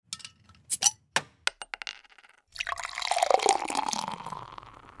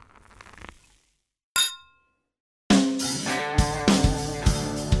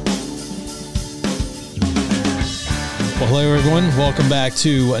Hello, everyone. Welcome back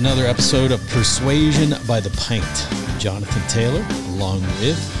to another episode of Persuasion by the Pint. Jonathan Taylor, along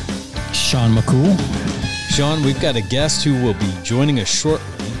with Sean McCool. Sean, we've got a guest who will be joining us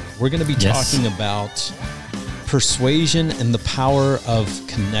shortly. We're going to be talking about persuasion and the power of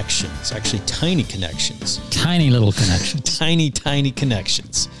connections. Actually, tiny connections. Tiny little connections. Tiny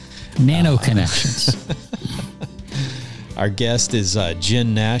connections. Nano connections. Our guest is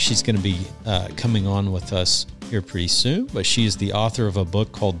Jen Nash. She's going to be coming on with us here pretty soon, but she is the author of a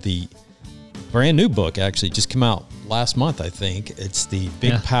book called the brand new book, actually just came out last month, I think. It's The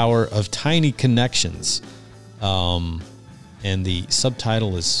Big Power of Tiny Connections. And the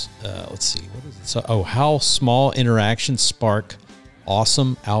subtitle is, let's see, what is it? So, how small interactions spark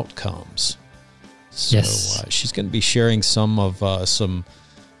awesome outcomes. So she's going to be sharing some of some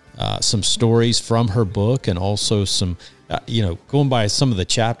stories from her book, and also some, going by some of the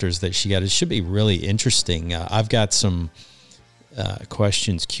chapters that she got. It should be really interesting. I've got some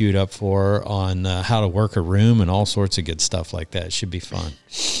questions queued up for her on how to work a room and all sorts of good stuff like that. It should be fun.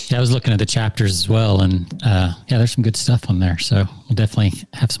 Yeah, I was looking at the chapters as well, and there's some good stuff on there. So we'll definitely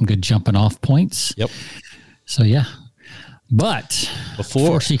have some good jumping off points. Yep. So but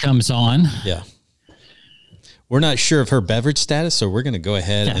before she comes on, we're not sure of her beverage status, so we're going to go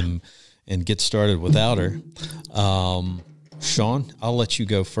ahead and get started without her. Sean, I'll let you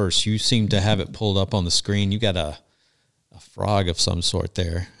go first. You seem to have it pulled up on the screen. You got a frog of some sort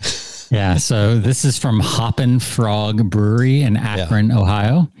there. Yeah, so this is from Hoppin' Frog Brewery in Akron,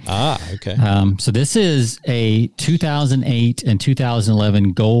 Ohio. Okay. So this is a 2008 and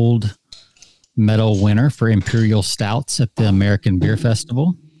 2011 gold medal winner for Imperial Stouts at the American Beer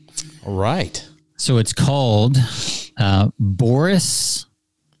Festival. All right. So it's called Boris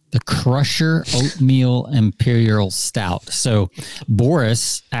the Crusher Oatmeal Imperial Stout. So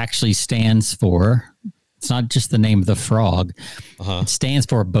Boris actually stands for, it's not just the name of the frog. It stands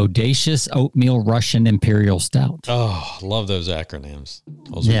for Bodacious Oatmeal Russian Imperial Stout. Oh, love those acronyms.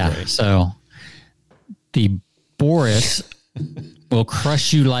 Those are great. So the Boris will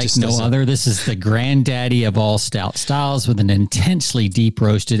crush you like no other. This is the granddaddy of all stout styles, with an intensely deep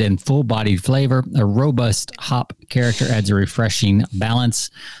roasted and full-bodied flavor. A robust hop character adds a refreshing balance.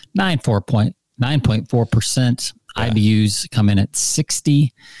 9.4%. IBUs come in at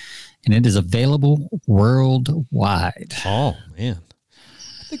 60, and it is available worldwide. Oh, man.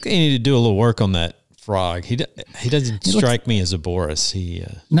 I think they need to do a little work on that frog. He doesn't strike me as a Boris. He's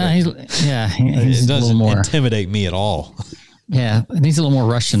it doesn't a little more intimidate me at all. Yeah, it needs a little more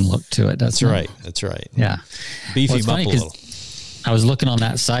Russian look to it. That's right. That's right. Yeah. Beef him up a little. I was looking on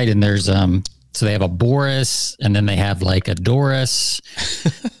that site, and there's so they have a Boris, and then they have like a Doris,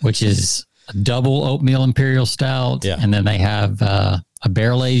 which is a double oatmeal imperial stout. Yeah. And then they have a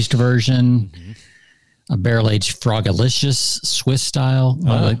barrel-aged version, a barrel-aged Frogalicious Swiss style.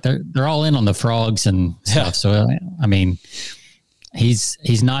 Like they're all in on the frogs and stuff. So, I mean,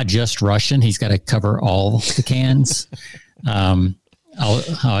 he's not just Russian. He's got to cover all the cans. I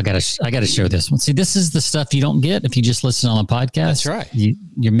gotta show this one. See, this is the stuff you don't get if you just listen on a podcast. That's right.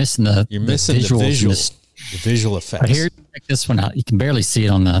 You're missing the visual effects. But here, check this one out. You can barely see it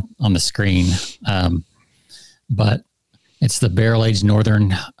on the screen, but it's the barrel-aged Northern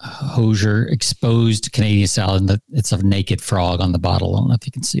Hosier exposed Canadian style, and it's a naked frog on the bottle. I don't know if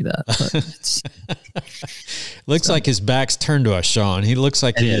you can see that. But it's, looks like his back's turned to us, Sean. He looks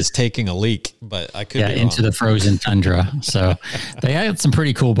like he is taking a leak, but I could be into the frozen tundra. So they had some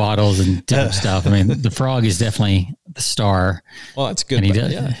pretty cool bottles and different stuff. I mean, the frog is definitely the star. Well, that's good.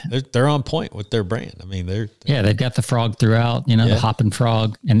 They're on point with their brand. I mean, they've got the frog throughout. The Hoppin'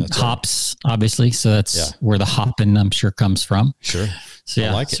 Frog and that's hops, obviously. So that's where the hoppin', I'm sure, comes from. Sure. So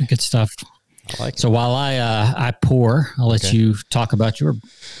I like some good stuff. I like it. So while I pour, I'll let you talk about your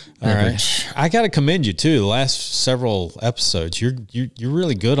beverage. All right. I got to commend you too. The last several episodes, you're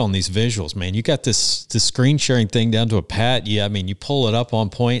really good on these visuals, man. You got this screen sharing thing down to a pat. You pull it up on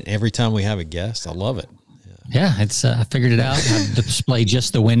point every time we have a guest. I love it. Yeah, it's I figured it out. I display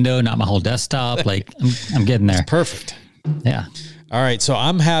just the window, not my whole desktop. Like I'm getting there. It's perfect. Yeah. All right, so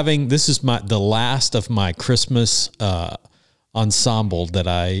this is the last of my Christmas ensemble that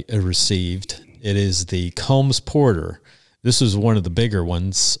I received. It is the Combs Porter. This is one of the bigger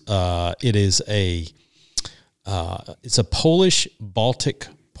ones. It is it's a Polish Baltic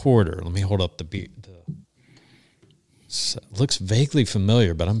porter. Let me hold up the beer. It looks vaguely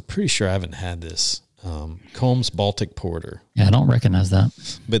familiar, but I'm pretty sure I haven't had this. Combs Baltic Porter. Yeah, I don't recognize that.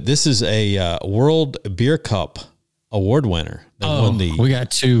 But this is a World Beer Cup award winner. We got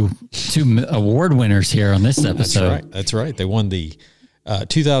two award winners here on this episode. That's right. They won the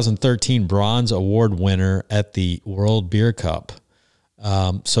 2013 Bronze Award winner at the World Beer Cup.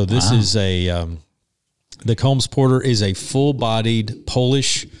 So this is the Combs Porter is a full-bodied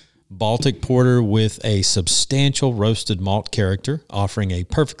Polish Baltic porter with a substantial roasted malt character, offering a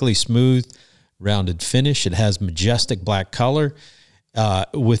perfectly smooth, rounded finish. It has majestic black color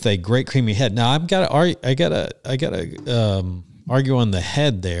with a great creamy head. Now I gotta argue on the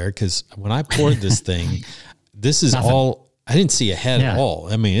head there, because when I poured this thing, this is all. I didn't see a head at all.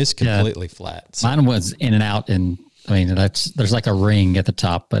 I mean, it's completely flat. So. Mine was in and out, and I mean, there's like a ring at the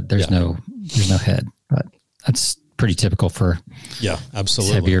top, but there's no head. But that's pretty typical for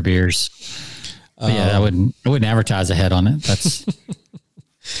absolutely heavier beers. I wouldn't advertise a head on it. That's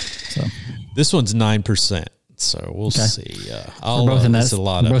so. This one's 9%, so we'll see. We're both in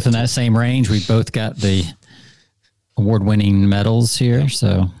that same range. We both got the award-winning medals here.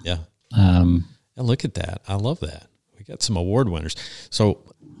 So and look at that. I love that. We got some award winners.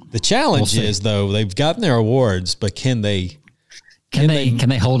 So the challenge is, though, they've gotten their awards, but can they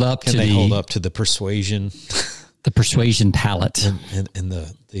hold up to the Persuasion, the Persuasion palette and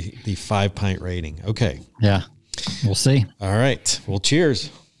the 5-pint rating? Okay. Yeah. We'll see. All right. Well, cheers.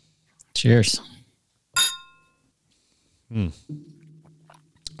 Cheers. Oh,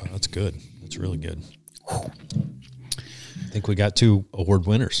 that's good. That's really good. I think we got 2 award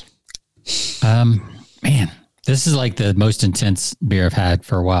winners. Man, this is like the most intense beer I've had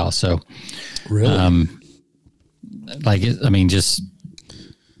for a while. So, really, this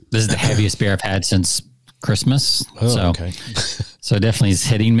is the heaviest beer I've had since Christmas. Okay. So definitely is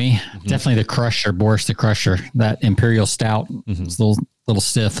hitting me. Mm-hmm. Definitely the Crusher, Boris the Crusher, that Imperial Stout. Mm-hmm. It's a little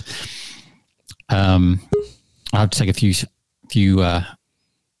stiff. I'll have to take a few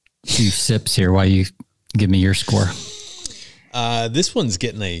sips here while you give me your score. This one's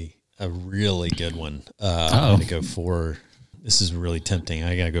getting a really good one. I'm going to go 4. This is really tempting.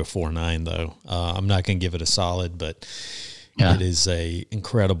 I got to go 4.9 though. I'm not going to give it a solid, but it is a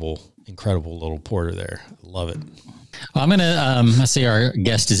incredible little porter there. I love it. Well, I'm going to, let's see, our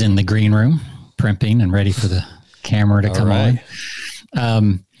guest is in the green room, primping and ready for the camera to come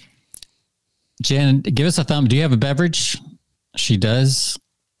on. Jen, give us a thumb. Do you have a beverage? She does.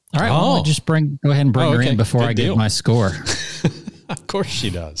 All right. Well, just go ahead and bring her in before I give my score. Of course she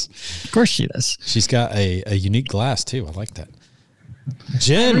does. Of course she does. She's got a unique glass too. I like that.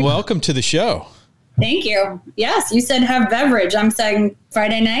 Jen, welcome to the show. Thank you. Yes, you said have beverage. I'm saying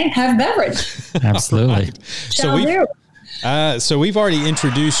Friday night, have beverage. Absolutely. So we've already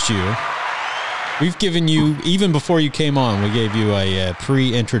introduced you. We've given you, even before you came on, we gave you a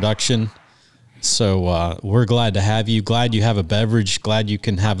pre-introduction. So we're glad to have you. Glad you have a beverage. Glad you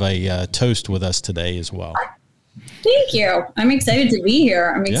can have a toast with us today as well. Thank you. I'm excited to be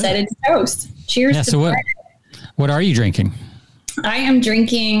here. I'm excited to toast. Cheers to what are you drinking? I am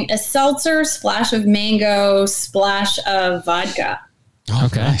drinking a seltzer, splash of mango, splash of vodka. Oh,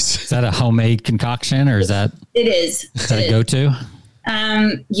 okay. Nice. Is that a homemade concoction or is that? It is. Is that a go-to?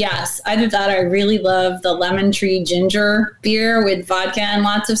 Yes. Either that, I really love the lemon tree ginger beer with vodka and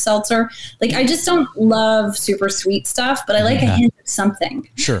lots of seltzer. Like, I just don't love super sweet stuff, but I like a hint of something.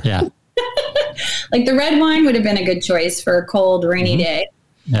 Sure. Yeah. Like the red wine would have been a good choice for a cold, rainy day.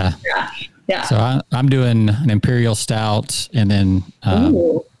 Yeah. Yeah. So I'm doing an Imperial Stout, and then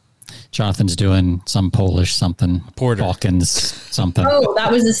Jonathan's doing some Polish something. Porter. Balkans something. Oh,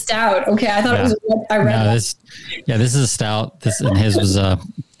 that was a stout. Okay. I thought it was a red. This is a stout. And his was a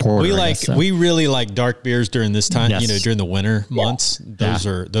porter. We really like dark beers during this time, during the winter months.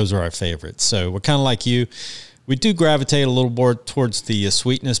 Those are our favorites. So we're kind of like you. We do gravitate a little more towards the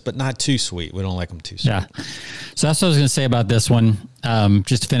sweetness, but not too sweet. We don't like them too sweet. Yeah. So that's what I was going to say about this one.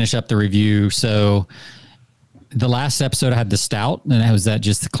 Just to finish up the review. So the last episode I had the stout, and it was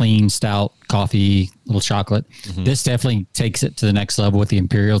just the clean stout coffee, little chocolate. Mm-hmm. This definitely takes it to the next level with the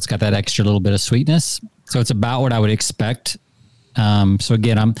Imperial. It's got that extra little bit of sweetness. So it's about what I would expect. So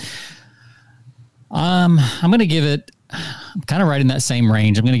again, I'm going to give it, I'm kind of right in that same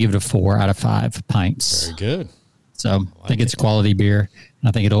range. I'm going to give it a 4 out of 5 pints. Very good. So I think it's a quality beer. And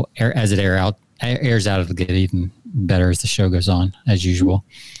I think it'll, as it airs out, it'll get even better as the show goes on, as usual.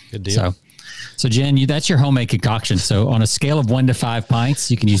 Good deal. So Jen, that's your homemade concoction. So on a scale of 1 to 5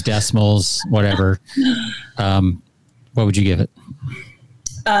 pints, you can use decimals, whatever. What would you give it?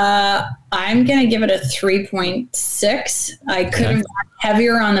 I'm going to give it a 3.6. I could have gone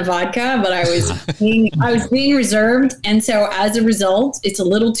heavier on the vodka, but I was being reserved. And so as a result, it's a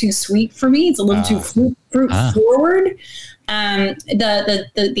little too sweet for me. It's a little too fruit forward.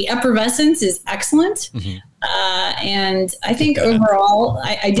 The effervescence is excellent. Mm-hmm. And I think overall,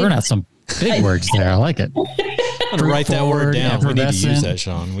 I did burn out some Big words there. I like it. I'm going to write that word down. We need to use that,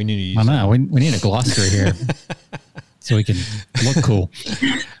 Sean. We need to use I know. We need a glossary here so we can look cool.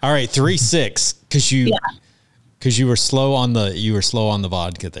 All right, 3-6, because you were slow on the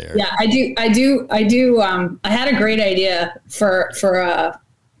vodka there. Yeah, I do. I had a great idea for a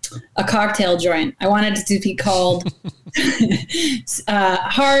cocktail joint. I wanted it to be called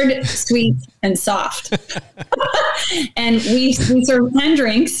hard, sweet, and soft. And we serve 10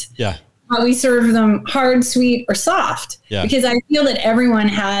 drinks. Yeah. We serve them hard, sweet, or soft. Yeah. Because I feel that everyone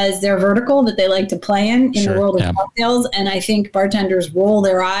has their vertical that they like to play in the world of cocktails. And I think bartenders roll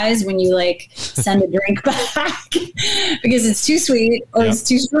their eyes when you send a drink back because it's too sweet or it's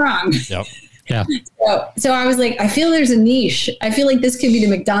too strong. Yep. Yeah. So I was like, I feel there's a niche. I feel like this could be the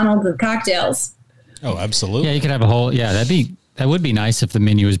McDonald's of cocktails. Oh, absolutely. Yeah, you could have a whole. Yeah, that would be nice if the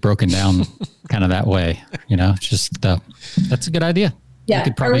menu was broken down kind of that way. That's a good idea. Yeah.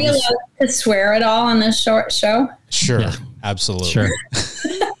 Are we allowed to swear at all on this show? Sure. Yeah. Absolutely. Sure.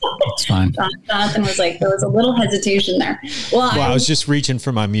 It's fine. Jonathan was like, there was a little hesitation there. Well, I was just reaching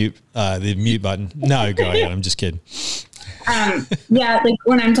for my the mute button. No, go ahead. I'm just kidding.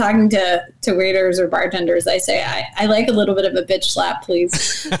 When I'm talking to waiters or bartenders, I say, I like a little bit of a bitch slap,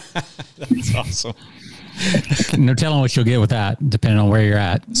 please. That's awesome. No telling what you'll get with that, depending on where you're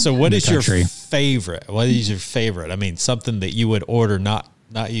at. So what is your favorite? What is your favorite? I mean, something that you would order, not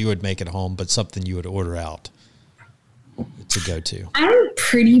you would make at home, but something you would order out to go to. I'm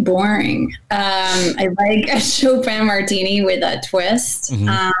pretty boring. I like a Chopin martini with a twist.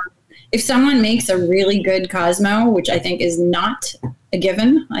 Mm-hmm. If someone makes a really good Cosmo, which I think is not a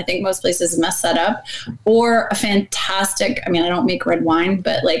given, I think most places mess that up, or a fantastic, I don't make red wine,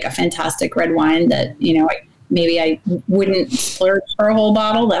 but like a fantastic red wine that, maybe I wouldn't splurge for a whole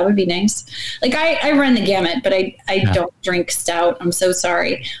bottle. That would be nice. Like I run the gamut, but I don't drink stout. I'm so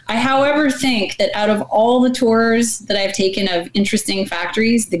sorry. I, however, think that out of all the tours that I've taken of interesting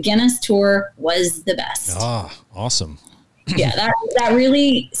factories, the Guinness tour was the best. Ah, awesome. Yeah, that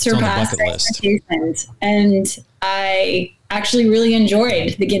really surpassed expectations. And I actually really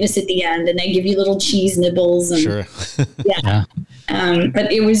enjoyed the Guinness at the end, and they give you little cheese nibbles. And, sure. Yeah.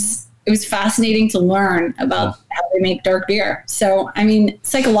 But it was fascinating to learn about how they make dark beer. So,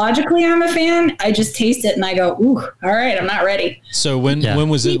 psychologically, I'm a fan. I just taste it and I go, ooh, all right, I'm not ready. So when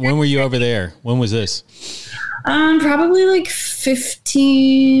was it? When were you over there? When was this? Probably like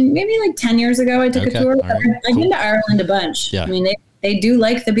 15, maybe like 10 years ago, I took a tour. Right. I've been to Ireland a bunch. Yeah. They do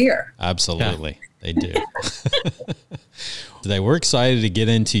like the beer. Absolutely. Yeah. They do. Today, we're excited to get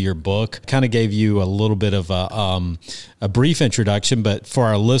into your book. Kind of gave you a little bit of a brief introduction, but for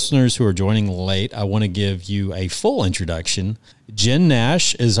our listeners who are joining late, I want to give you a full introduction. Jen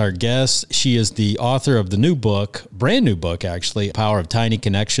Nash is our guest. She is the author of the new book, brand new book, actually, Power of Tiny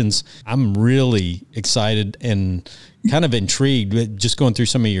Connections. I'm really excited and kind of intrigued just going through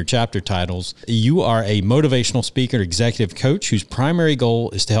some of your chapter titles. You are a motivational speaker, executive coach whose primary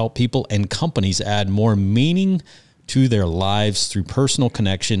goal is to help people and companies add more meaning to their lives through personal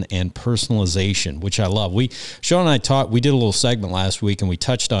connection and personalization, which I love. Sean and I we did a little segment last week and we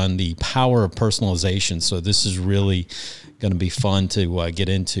touched on the power of personalization. So this is really going to be fun to get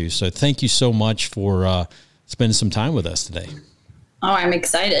into. So thank you so much for spending some time with us today. Oh, I'm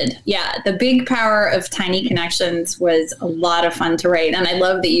excited. Yeah, the big power of Tiny Connections was a lot of fun to write. And I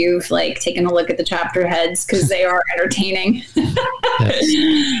love that you've taken a look at the chapter heads because they are entertaining.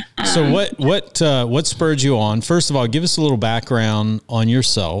 So what spurred you on? First of all, give us a little background on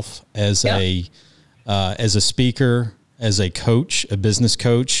yourself as a speaker, as a coach, a business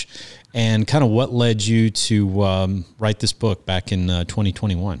coach, and kind of what led you to write this book back in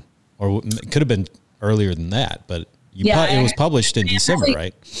 2021, or it could have been earlier than that, but it was published in December,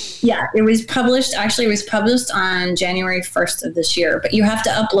 right? Yeah, it was published. Actually, it was published on January 1st of this year, but you have to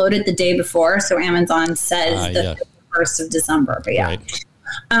upload it the day before. So Amazon says the 1st of December,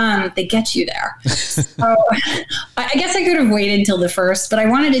 but they get you there. So I guess I could have waited till the 1st, but I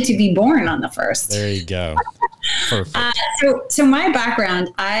wanted it to be born on the 1st. There you go. Perfect. So my background,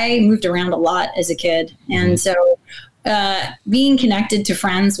 I moved around a lot as a kid. And so being connected to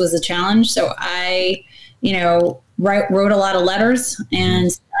friends was a challenge. So I, wrote a lot of letters,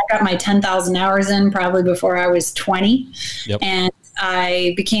 and I got my 10,000 hours in probably before I was 20. Yep. And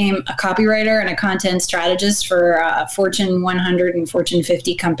I became a copywriter and a content strategist for Fortune 100 and Fortune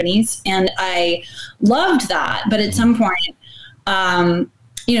 50 companies. And I loved that. But at some point,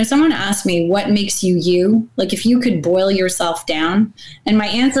 someone asked me, what makes you you? Like, if you could boil yourself down. And my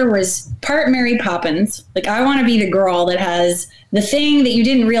answer was part Mary Poppins. Like, I want to be the girl that has the thing that you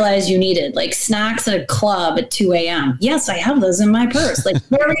didn't realize you needed, like snacks at a club at 2 a.m. Yes, I have those in my purse, like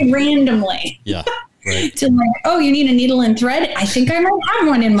very randomly. Yeah. Right. To like, oh, you need a needle and thread? I think I might have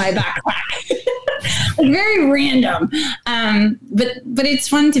one in my backpack. Like, very random. But it's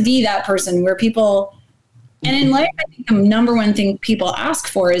fun to be that person where people, and in life, I think the number one thing people ask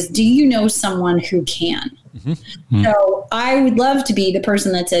for is, do you know someone who can? Mm-hmm. So I would love to be the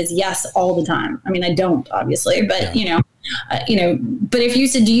person that says yes all the time. I mean, I don't, obviously, but but if you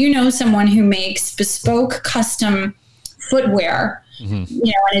said, do you know someone who makes bespoke custom footwear, and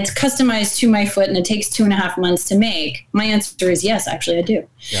it's customized to my foot and it takes 2.5 months to make? My answer is yes, actually I do.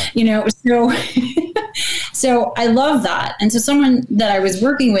 Yeah. So I love that. And so someone that I was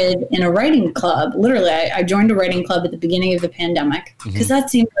working with in a writing club, literally I joined a writing club at the beginning of the pandemic because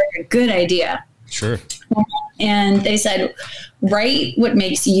that seemed like a good idea. Sure. And they said, write what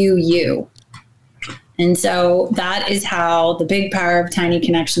makes you you. And so that is how the Big Power of Tiny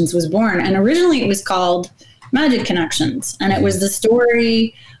Connections was born. And originally it was called Magic Connections. And it was the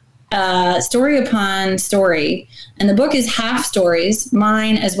story upon story. And the book is half stories,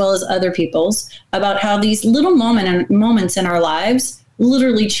 mine as well as other people's, about how these little moments in our lives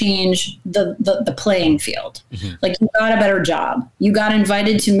literally change the playing field. Like, you got a better job. You got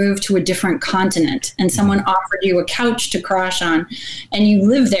invited to move to a different continent and someone offered you a couch to crash on and you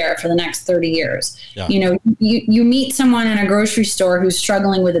live there for the next 30 years. Yeah. You meet someone in a grocery store who's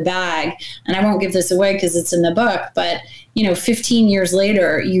struggling with a bag, and I won't give this away because it's in the book, but 15 years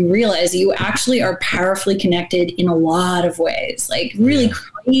later, you realize you actually are powerfully connected in a lot of ways, like really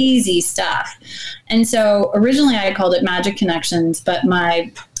crazy stuff. And so originally I called it Magic Connections, but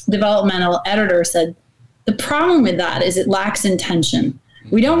my developmental editor said, the problem with that is it lacks intention.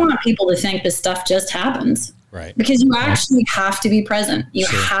 We don't want people to think this stuff just happens. Right. Because you actually have to be present. You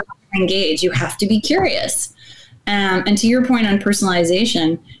have to engage. You have to be curious. And to your point on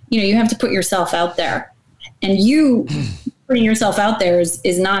personalization, you have to put yourself out there. And you putting yourself out there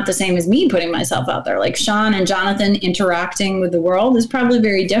is not the same as me putting myself out there. Like Sean and Jonathan interacting with the world is probably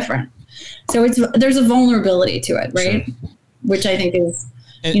very different. So there's a vulnerability to it, right? Sure. Which I think is,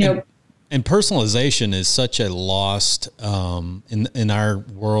 and personalization is such a lost in our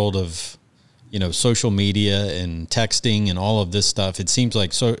world of, social media and texting and all of this stuff. It seems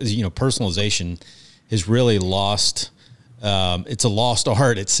like personalization is really lost. It's a lost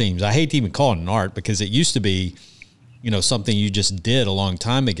art, it seems. I hate to even call it an art because it used to be, something you just did a long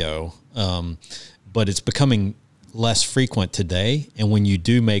time ago. But it's becoming less frequent today. And when you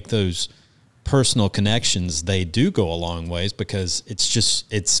do make those personal connections, they do go a long ways because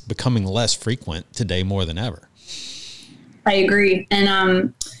it's becoming less frequent today more than ever. I agree.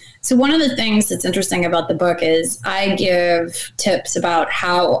 And so one of the things that's interesting about the book is I give tips about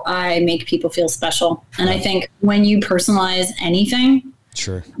how I make people feel special. And I think when you personalize anything,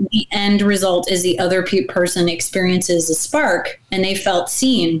 the end result is the other person experiences a spark and they felt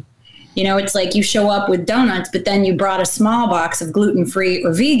seen. It's like you show up with donuts, but then you brought a small box of gluten-free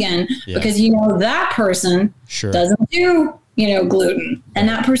or vegan because that person doesn't do, gluten. And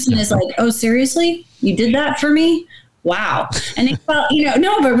that person is like, oh, seriously? You did that for me? Wow. And they felt,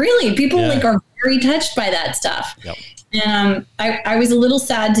 no, but really people are very touched by that stuff. Yep. And I was a little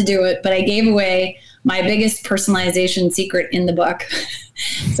sad to do it, but I gave away my biggest personalization secret in the book.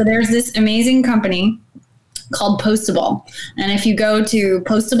 So there's this amazing company called Postable. And if you go to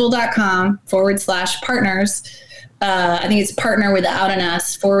postable.com/partners, I think it's partner without an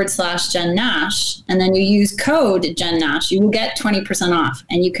S /Jen Nash. And then you use code Jen Nash, you will get 20% off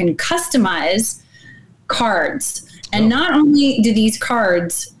and you can customize cards. And not only do these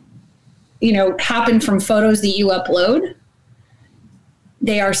cards, happen from photos that you upload,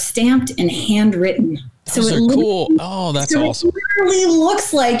 they are stamped and handwritten. So it's cool. Oh, that's awesome. It literally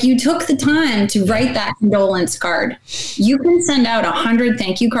looks like you took the time to write that condolence card. You can send out 100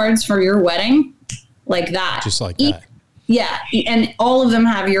 thank you cards for your wedding like that. Just like that. Yeah. And all of them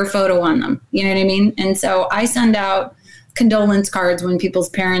have your photo on them. You know what I mean? And so I send out condolence cards when people's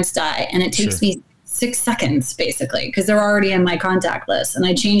parents die. And it takes me 6 seconds, basically, because they're already in my contact list. And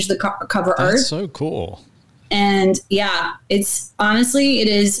I change the cover art. That's so cool. And it's honestly, it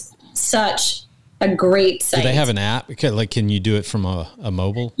is such a great site. Do they have an app? Can you do it from a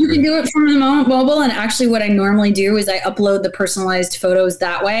mobile? You can do it from a mobile. And actually what I normally do is I upload the personalized photos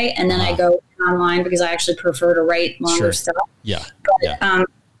that way. And then I go online because I actually prefer to write longer stuff. Yeah. But,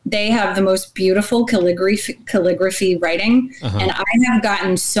 they have the most beautiful calligraphy writing. And I have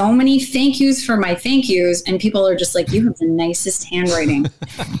gotten so many thank yous for my thank yous. And people are just like, you have the nicest handwriting.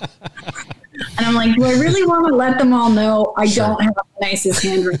 And I'm like, do I really want to let them all know I don't have the nicest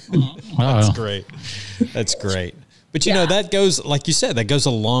handwriting? That's great. That's great. But, you know, that goes, like you said, that goes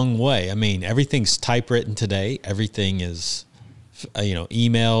a long way. I mean, everything's typewritten today. Everything is,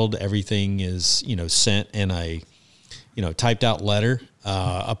 emailed. Everything is, sent in a, typed out letter.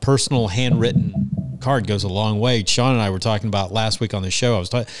 A personal handwritten card goes a long way. Sean and I were talking about last week on the show.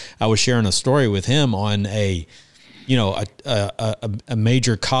 I was sharing a story with him on a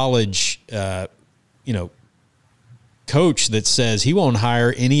major college, coach that says he won't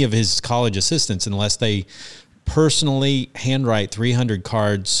hire any of his college assistants unless they personally handwrite 300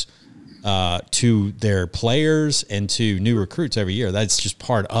 cards to their players and to new recruits every year. That's just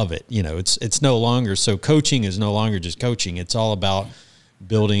part of it. It's no longer, so coaching is no longer just coaching. It's all about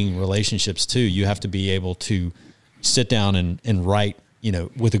building relationships too. You have to be able to sit down and write,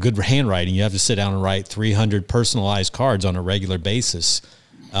 with a good handwriting, you have to sit down and write 300 personalized cards on a regular basis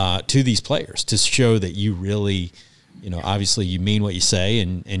to these players to show that you really, obviously you mean what you say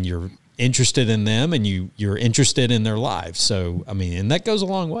and you're interested in them and you're interested in their lives. So, I mean, and that goes a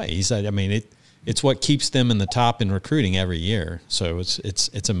long way. He said, I mean, it's what keeps them in the top in recruiting every year. So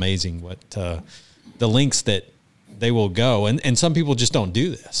it's amazing what the lengths that they will go. And some people just don't do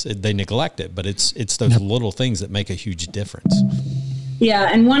this. They neglect it, but it's those little things that make a huge difference. Yeah.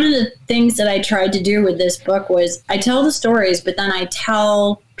 And one of the things that I tried to do with this book was I tell the stories, but then I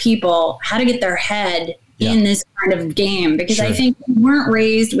tell people how to get their head in this kind of game, because I think we weren't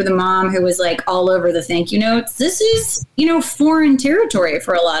raised with a mom who was like all over the thank you notes. This is, foreign territory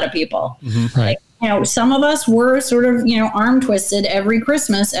for a lot of people. Right. Like, some of us were sort of, arm twisted every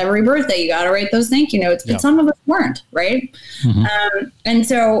Christmas, every birthday. You got to write those thank you notes, but some of us weren't. Right. And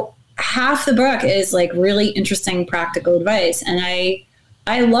so half the book is like really interesting, practical advice. And I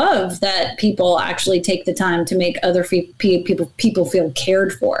love that people actually take the time to make other people feel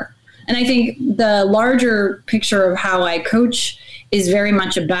cared for. And I think the larger picture of how I coach is very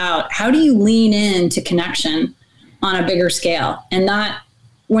much about how do you lean into connection on a bigger scale, and not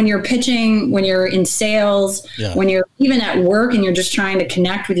when you're pitching, when you're in sales, when you're even at work and you're just trying to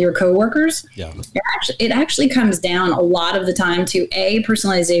connect with your coworkers. It actually comes down a lot of the time to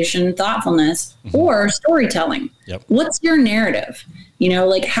personalization, thoughtfulness, or storytelling. What's your narrative?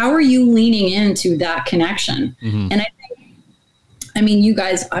 Like, how are you leaning into that connection? And I mean, you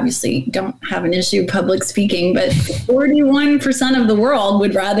guys obviously don't have an issue public speaking, but 41% of the world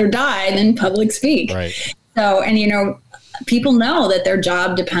would rather die than public speak. Right. So, and people know that their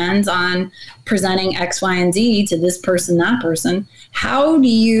job depends on presenting X, Y, and Z to this person, that person. How do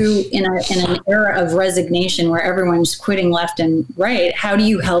you, in an era of resignation where everyone's quitting left and right, how do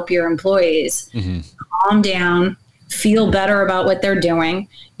you help your employees calm down, feel better about what they're doing?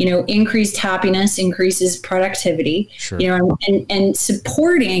 Increased happiness increases productivity, and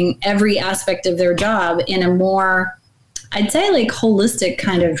supporting every aspect of their job in a more, I'd say, like holistic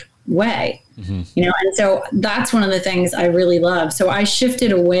kind of way, and so that's one of the things I really love. So I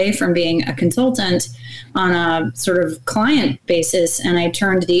shifted away from being a consultant on a sort of client basis, and I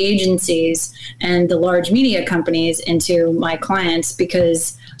turned the agencies and the large media companies into my clients,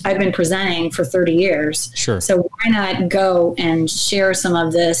 because I've been presenting for 30 years. So why not go and share some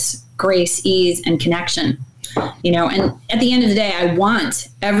of this grace, ease, and connection? And at the end of the day, I want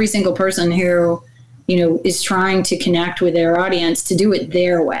every single person who, is trying to connect with their audience to do it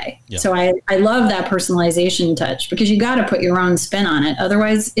their way. So I love that personalization touch, because you got to put your own spin on it.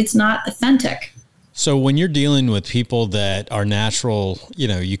 Otherwise, it's not authentic. So when you're dealing with people that are natural,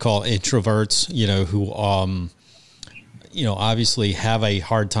 you call introverts, who, obviously have a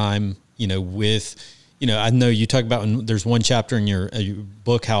hard time, with, I know you talk about, there's one chapter in your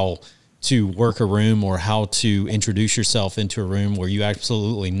book, how to work a room or how to introduce yourself into a room where you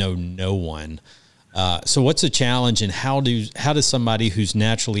absolutely know no one. So what's the challenge, and how does somebody who's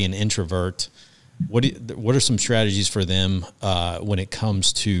naturally an introvert, what are some strategies for them when it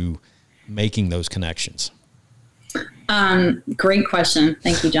comes to making those connections? Great question.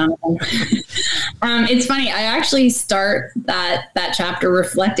 Thank you, Jonathan. It's funny. I actually start that chapter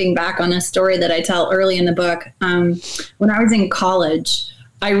reflecting back on a story that I tell early in the book. When I was in college,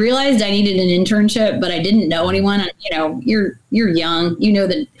 I realized I needed an internship, but I didn't know anyone. You know, you're young, you know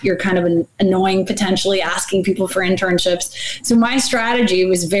that you're kind of annoying, potentially asking people for internships. So my strategy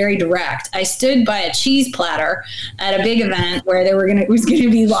was very direct. I stood by a cheese platter at a big event where was going to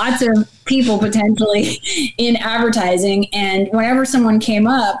be lots of people potentially in advertising. And whenever someone came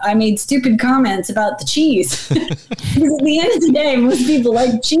up, I made stupid comments about the cheese. Because at the end of the day, most people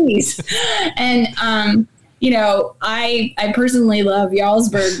like cheese. And, you know, I personally love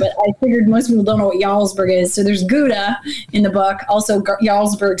Jarlsberg, but I figured most people don't know what Jarlsberg is. So there's Gouda in the book, also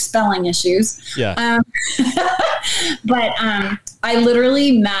Jarlsberg spelling issues. Yeah. But I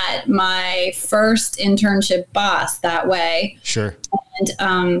literally met my first internship boss that way. Sure.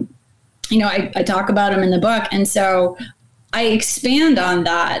 And, you know, I talk about him in the book. And so I expand on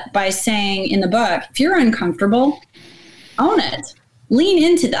that by saying in the book, if you're uncomfortable, own it. Lean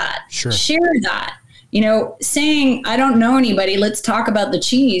into that. Sure. Share that. You know, saying, I don't know anybody, let's talk about the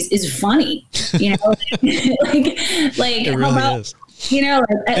cheese is funny, you know, like it really how about, is. You know,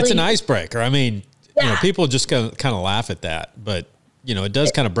 it's an icebreaker. I mean, yeah. You know, people just kind of laugh at that, but you know, it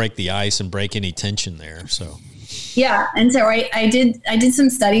does kind of break the ice and break any tension there. So, yeah. And so I did some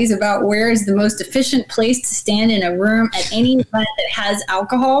studies about where is the most efficient place to stand in a room at any event that has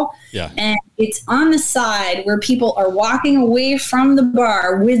alcohol. Yeah. And it's on the side where people are walking away from the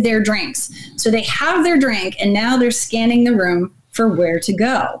bar with their drinks. So they have their drink and now they're scanning the room for where to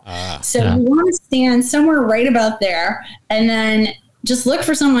go. So you want to stand somewhere right about there and then just look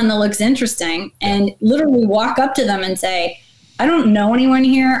for someone that looks interesting and literally walk up to them and say, I don't know anyone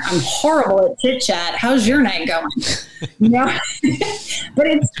here. I'm horrible at chit chat. How's your night going? You know, but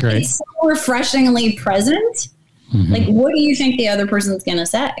it's so refreshingly present. Mm-hmm. Like, what do you think the other person's going to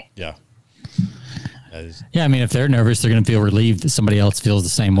say? Yeah. Yeah. I mean, if they're nervous, they're going to feel relieved that somebody else feels the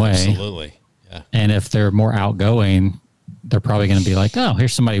same way. Absolutely. Yeah. And if they're more outgoing, they're probably going to be like, oh,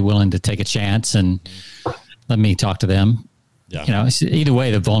 here's somebody willing to take a chance and let me talk to them. Yeah. You know, either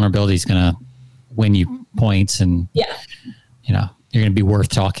way, the vulnerability is going to win you points and, you know, you're going to be worth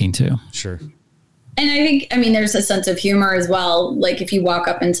talking to. Sure. And I think, I mean, there's a sense of humor as well. Like if you walk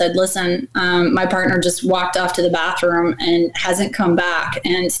up and said, listen, my partner just walked off to the bathroom and hasn't come back.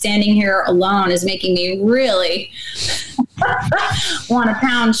 And standing here alone is making me really want to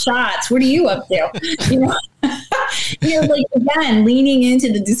pound shots. What are you up to? You know, like again, leaning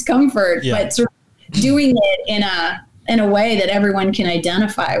into the discomfort, but sort of doing it in a way that everyone can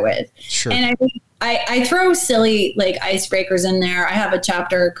identify with. Sure. And I think I throw silly like icebreakers in there. I have a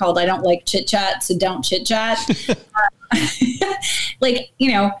chapter called I don't like chit chat, so don't chit chat. Like,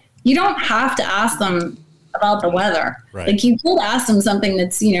 you know, you don't have to ask them about the weather. Right. Like you could ask them something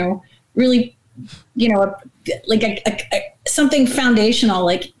that's, you know, really, you know, like a something foundational,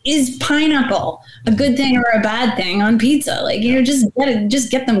 like is pineapple a good thing or a bad thing on pizza? Like, you know, just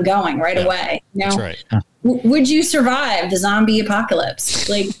get them going right away. You know, that's right. Would you survive the zombie apocalypse?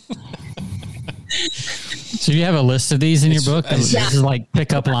 Like, so you have a list of these in your book? This is like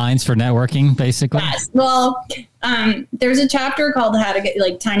pickup lines for networking, basically? Yes. Well, there's a chapter called How to Get,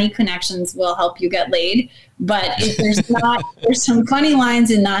 like, Tiny Connections Will Help You Get Laid. But there's some funny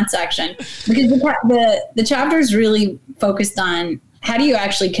lines in that section because the chapter is really focused on how do you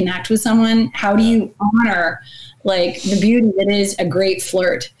actually connect with someone? How do you honor like the beauty that is a great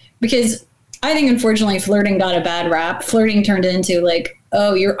flirt? Because I think, unfortunately, flirting got a bad rap. Flirting turned into like,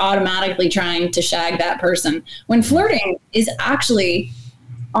 oh, you're automatically trying to shag that person. When flirting is actually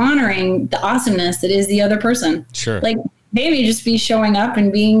honoring the awesomeness that is the other person. Sure. Like, they may just be showing up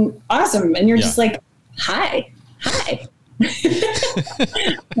and being awesome. And you're just like, hi.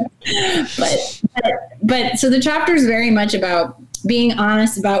 But so the chapter is very much about being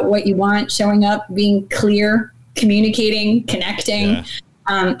honest about what you want, showing up, being clear, communicating, connecting. Yeah.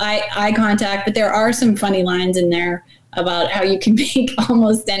 Eye contact, but there are some funny lines in there about how you can make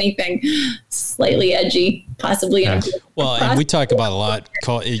almost anything slightly edgy, possibly. Yeah. Well, and we talk about a lot,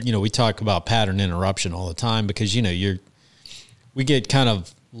 you know, we talk about pattern interruption all the time because, you know, we get kind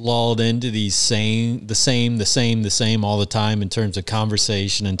of lulled into these saying the same all the time in terms of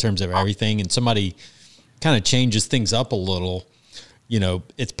conversation, in terms of everything. And somebody kind of changes things up a little, you know,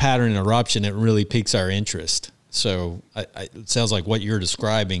 it's pattern interruption. It really piques our interest. So it sounds like what you're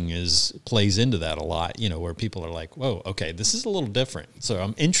describing plays into that a lot, you know, where people are like, whoa, okay, this is a little different. So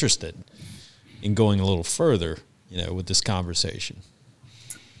I'm interested in going a little further, you know, with this conversation.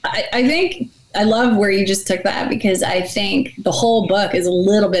 I think I love where you just took that because I think the whole book is a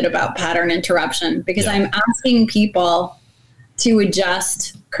little bit about pattern interruption because I'm asking people to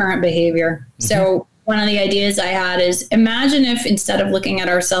adjust current behavior. Mm-hmm. So one of the ideas I had is, imagine if instead of looking at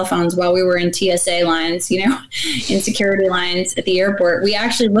our cell phones while we were in TSA lines, in security lines at the airport, we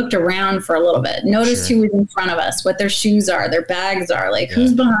actually looked around for a little bit, noticed who was in front of us, what their shoes are, their bags are, like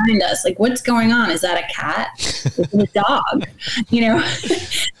who's behind us, like what's going on? Is that a cat? Is it a dog?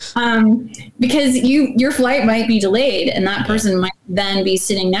 Because your flight might be delayed and that person might then be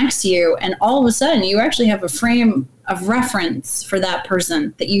sitting next to you, and all of a sudden you actually have a frame of reference for that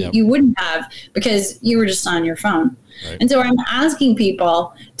person that you wouldn't have because you were just on your phone. Right. And so I'm asking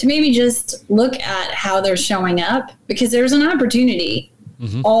people to maybe just look at how they're showing up, because there's an opportunity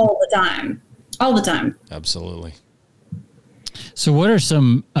all the time. Absolutely. So what are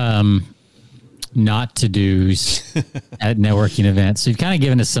some not to do's at networking events? So you've kind of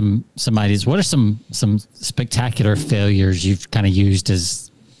given us some ideas. What are some spectacular failures you've kind of used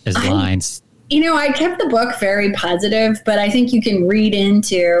as lines? I kept the book very positive, but I think you can read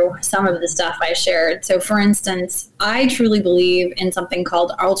into some of the stuff I shared. So for instance, I truly believe in something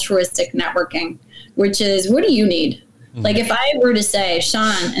called altruistic networking, which is, what do you need? Mm-hmm. Like if I were to say,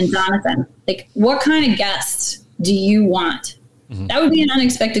 Sean and Jonathan, like what kind of guests do you want? Mm-hmm. That would be an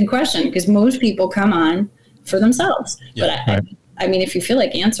unexpected question, because most people come on for themselves. Yeah, but I mean, if you feel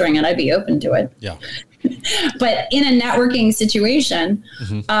like answering it, I'd be open to it. Yeah. But in a networking situation,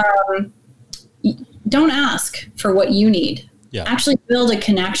 don't ask for what you need. Yeah. Actually build a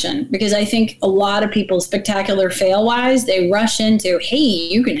connection, because I think a lot of people, spectacular fail-wise, they rush into, hey,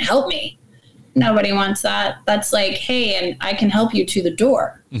 you can help me. Nobody wants that. That's like, hey, and I can help you to the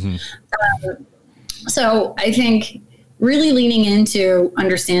door. Mm-hmm. So I think really leaning into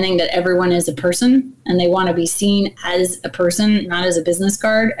understanding that everyone is a person and they want to be seen as a person, not as a business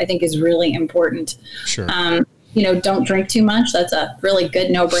card, I think is really important. Sure. Don't drink too much. That's a really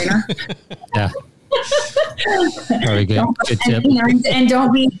good no-brainer. Yeah. Very good. Good tip. And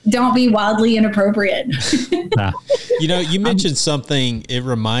don't be wildly inappropriate. You mentioned something. It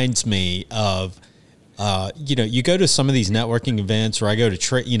reminds me of, you go to some of these networking events, or I go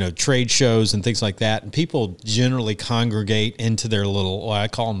to trade shows and things like that, and people generally congregate into their little, I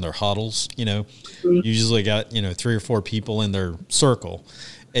call them their huddles. Usually got 3 or 4 people in their circle,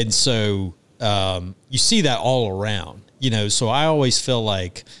 and so you see that all around. So I always feel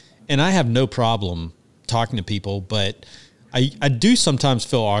like, and I have no problem talking to people, but I do sometimes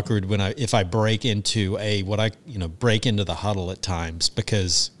feel awkward if I break into break into the huddle at times,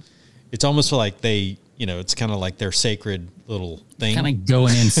 because it's almost like it's kind of like their sacred little thing. Kind of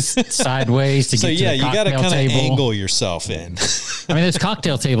going in sideways to get to the cocktail table. You got to kind of angle yourself in. I mean, those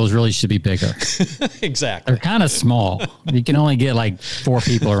cocktail tables really should be bigger. Exactly. They're kind of small. You can only get like 4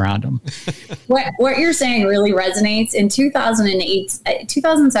 people around them. What you're saying really resonates. In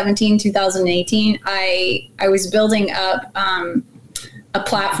 2017, 2018, I was building up a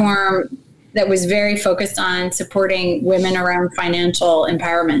platform that was very focused on supporting women around financial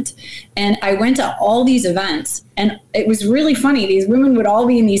empowerment. And I went to all these events, and it was really funny. These women would all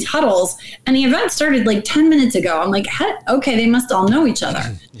be in these huddles, and the event started like 10 minutes ago. I'm like, okay, they must all know each other.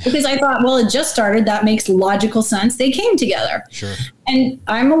 Because I thought, well, it just started. That makes logical sense. They came together. Sure. And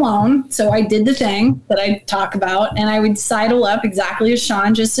I'm alone, so I did the thing that I talk about, and I would sidle up exactly as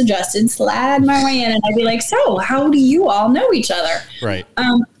Sean just suggested, slide my way in, and I'd be like, so how do you all know each other? Right.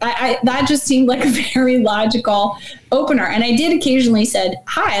 That just seemed like a very logical opener. And I did occasionally said,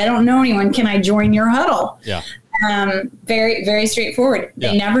 hi, I don't know anyone. Can I join your huddle? Yeah. Very, very straightforward.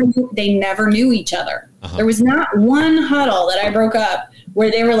 Yeah. They never knew each other. Uh-huh. There was not one huddle that I broke up where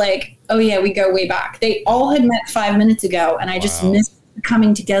they were like, oh yeah, we go way back. They all had met 5 minutes ago, and I just missed the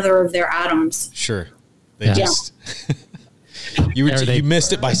coming together of their atoms. Sure. You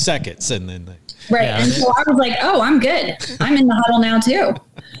missed it by seconds, and then right. Yeah. And so I was like, oh, I'm good. I'm in the huddle now too.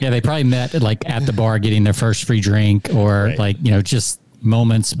 Yeah, they probably met at the bar getting their first free drink, or just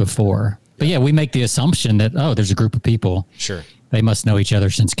moments before. But yeah, we make the assumption that, there's a group of people. Sure. They must know each other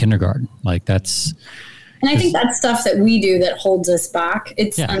since kindergarten. And I think that's stuff that we do that holds us back.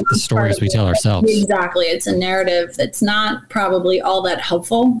 It's the stories we tell ourselves. Exactly. It's a narrative that's not probably all that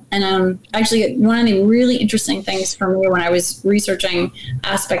helpful. And actually, one of the really interesting things for me when I was researching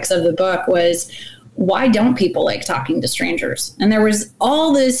aspects of the book was, why don't people like talking to strangers? And there was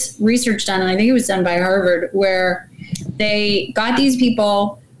all this research done, and I think it was done by Harvard, where they got these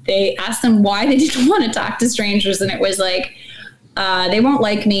people, they asked them why they didn't want to talk to strangers. And it was like, they won't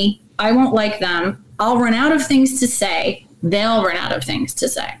like me. I won't like them. I'll run out of things to say. They'll run out of things to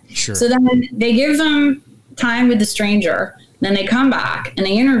say. Sure. So then they give them time with the stranger. Then they come back and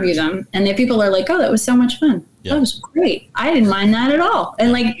they interview them. And the people are like, oh, that was so much fun. Yeah. That was great. I didn't mind that at all.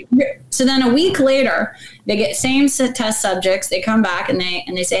 And So then a week later, they get same test subjects. They come back and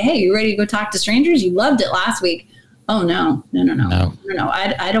they say, hey, you ready to go talk to strangers? You loved it last week. Oh, no.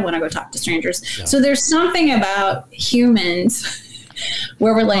 I don't want to go talk to strangers. Yeah. So there's something about humans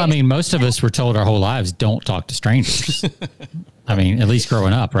where we're like, well, I mean, most of us were told our whole lives, don't talk to strangers. I mean, at least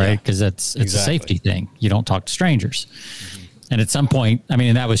growing up, right? Because it's a safety thing. You don't talk to strangers. Mm-hmm. And at some point, I mean,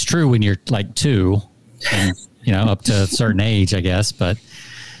 and that was true when you're like 2 and, up to a certain age, I guess, but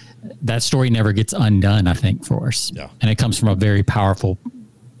that story never gets undone, I think, for us. Yeah. And it comes from a very powerful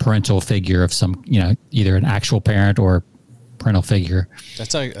parental figure of some, either an actual parent or parental figure.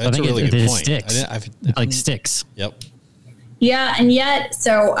 That's a really good point. It sticks. Yep. Yeah. And yet,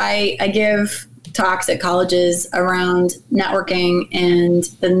 so I give talks at colleges around networking. And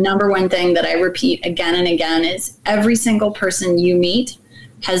the number one thing that I repeat again and again is every single person you meet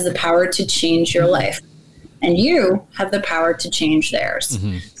has the power to change your life. And you have the power to change theirs.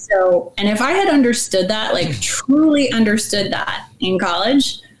 Mm-hmm. So, and if I had understood that, like truly understood that in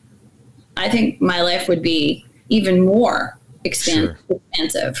college, I think my life would be even more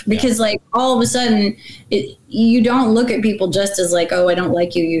expansive because like all of a sudden you don't look at people just as like, oh, I don't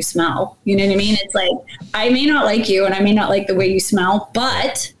like you, you smell. You know what I mean? It's like, I may not like you and I may not like the way you smell,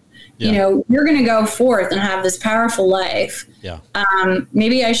 but you're going to go forth and have this powerful life. Yeah.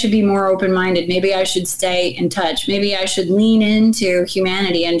 Maybe I should be more open-minded. Maybe I should stay in touch. Maybe I should lean into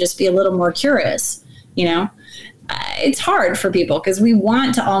humanity and just be a little more curious. It's hard for people because we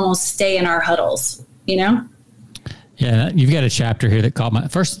want to almost stay in our huddles, Yeah. You've got a chapter here that caught my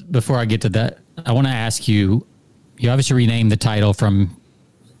first. Before I get to that, I want to ask you, you obviously renamed the title from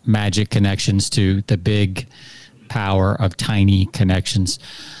Magic Connections to the Big Power of Tiny Connections.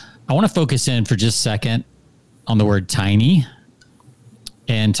 I want to focus in for just a second on the word tiny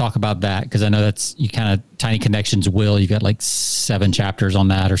and talk about that because I know that's Tiny Connections you've got like 7 chapters on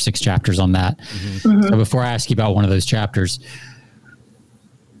that or 6 chapters on that. Mm-hmm. Mm-hmm. So before I ask you about one of those chapters,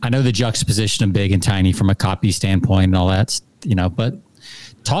 I know the juxtaposition of big and tiny from a copy standpoint and all that, but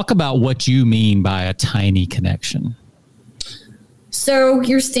talk about what you mean by a tiny connection. So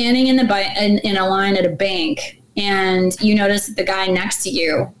you're standing in a line at a bank and you notice that the guy next to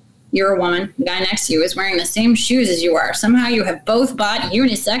you, you're a woman, the guy next to you is wearing the same shoes as you are. Somehow you have both bought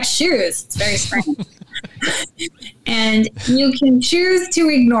unisex shoes. It's very strange. And you can choose to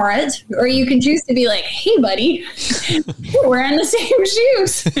ignore it, or you can choose to be like, hey, buddy, we're wearing the same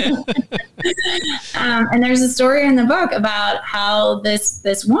shoes. And there's a story in the book about how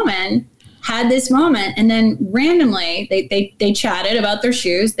this woman had this moment, and then randomly they chatted about their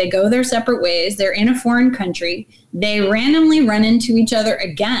shoes. They go their separate ways. They're in a foreign country. They randomly run into each other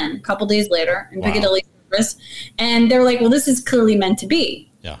again a couple days later in Piccadilly Circus, and they're like, well, this is clearly meant to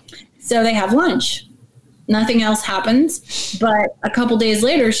be. Yeah. So they have lunch. Nothing else happens. But a couple days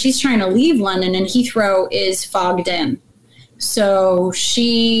later, she's trying to leave London, and Heathrow is fogged in. So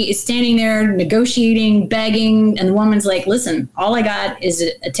she is standing there negotiating, begging, and the woman's like, listen, all I got is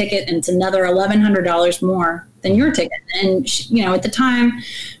a ticket, and it's another $1,100 more than your ticket. And she, at the time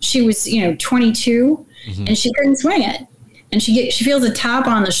she was 22, mm-hmm. and she couldn't swing it. And she feels a tap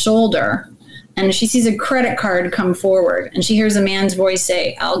on the shoulder, and she sees a credit card come forward, and she hears a man's voice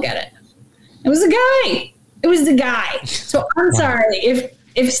say, I'll get it. It was the guy. It was the guy. So I'm sorry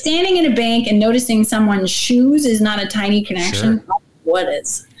if standing in a bank and noticing someone's shoes is not a tiny connection, what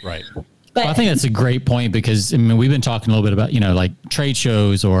is? Right. But I think that's a great point because we've been talking a little bit about, like trade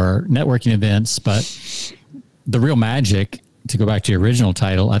shows or networking events, but the real magic, to go back to your original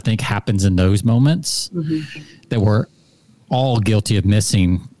title, I think happens in those moments mm-hmm. that we're all guilty of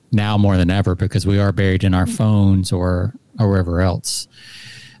missing now more than ever because we are buried in our phones or wherever else.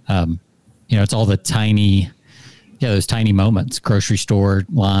 It's all the those tiny moments, grocery store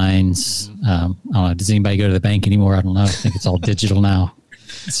lines. I don't know. Does anybody go to the bank anymore? I don't know. I think it's all digital now.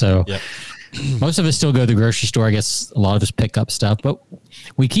 So most of us still go to the grocery store. I guess a lot of us pick up stuff, but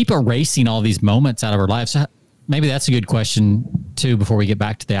we keep erasing all these moments out of our lives. So maybe that's a good question too, before we get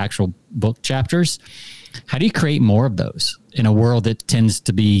back to the actual book chapters. How do you create more of those in a world that tends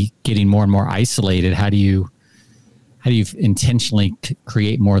to be getting more and more isolated? How do you intentionally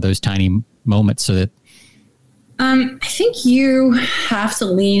create more of those tiny moments so that I think you have to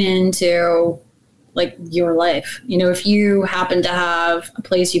lean into like your life. If you happen to have a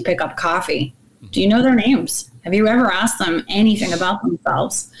place you pick up coffee, do you know their names? Have you ever asked them anything about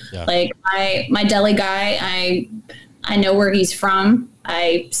themselves? Yeah. Like my deli guy, I know where he's from.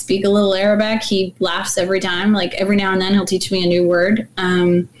 I speak a little Arabic. He laughs every time. Like every now and then he'll teach me a new word.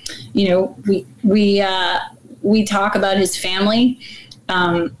 We talk about his family.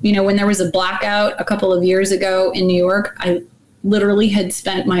 When there was a blackout a couple of years ago in New York, literally had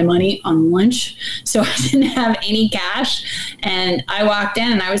spent my money on lunch. So I didn't have any cash. And I walked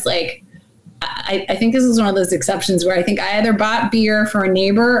in and I was like, I think this is one of those exceptions where I think I either bought beer for a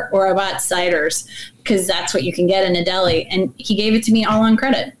neighbor or I bought ciders because that's what you can get in a deli. And he gave it to me all on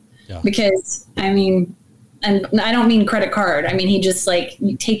credit because, I mean, and I don't mean credit card. I mean, he just like,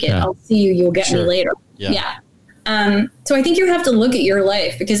 you take it. I'll see you. You'll get me later. Yeah. So I think you have to look at your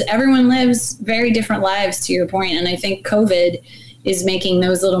life because everyone lives very different lives, to your point. And I think COVID is making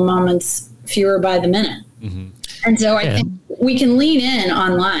those little moments fewer by the minute. Mm-hmm. And so I think we can lean in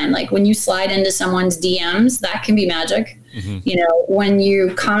online. Like when you slide into someone's DMs, that can be magic. Mm-hmm. You know, when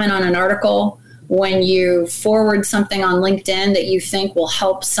you comment on an article, when you forward something on LinkedIn that you think will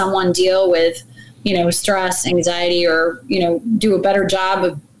help someone deal with, you know, stress, anxiety, or, you know, do a better job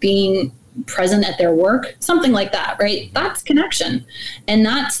of being present at their work, something like that, right? That's connection. And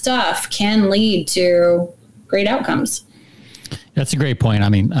that stuff can lead to great outcomes. That's a great point. I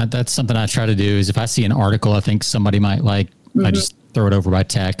mean, that's something I try to do is if I see an article I think somebody might like, I just throw it over by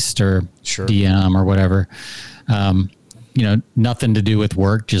text or DM or whatever. You know, nothing to do with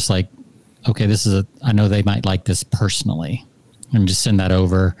work, just like, okay, I know they might like this personally. And just send that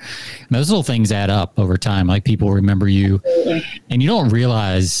over. And those little things add up over time. Like people remember you. Absolutely. And you don't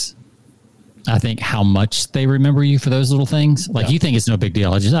realize, I think, how much they remember you for those little things. Like you think it's no big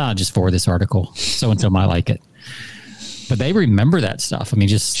deal. I'll just forward this article. So-and-so might like it. But they remember that stuff. I mean,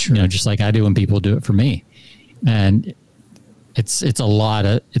 just, you know, just like I do when people do it for me. And it's a lot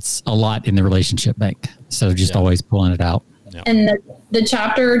in the relationship bank. So just always pulling it out. Yeah. And the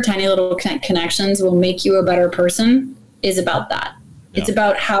chapter, Tiny Little Connections Will Make You a Better Person, is about that. It's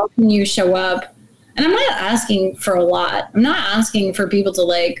about how can you show up. And I'm not asking for a lot. I'm not asking for people to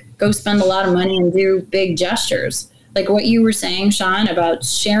like go spend a lot of money and do big gestures. Like what you were saying, Sean, about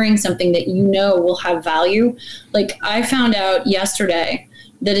sharing something that you know will have value. Like I found out yesterday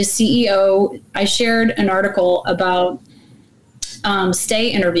that a CEO, I shared an article about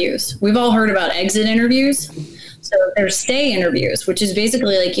stay interviews. We've all heard about exit interviews. So there's stay interviews, which is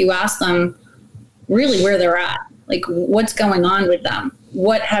basically like you ask them really where they're at. Like what's going on with them?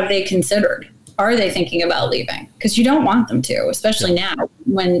 What have they considered? Are they thinking about leaving? Because you don't want them to, especially now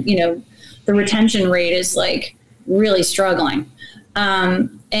when, you know, the retention rate is like really struggling.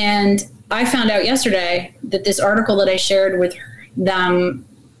 And I found out yesterday that this article that I shared with them,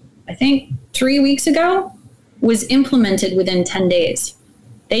 I think 3 weeks ago, was implemented within 10 days.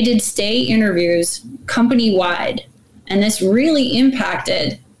 They did stay interviews company wide, and this really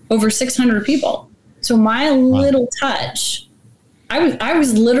impacted over 600 people. So my little touch, I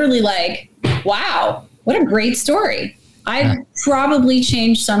was literally like, wow, what a great story. I probably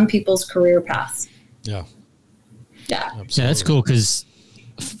changed some people's career paths. Yeah. Yeah. Absolutely. Yeah, that's cool because,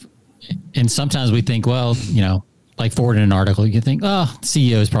 and sometimes we think, well, you know, like forwarding an article, you think, oh, the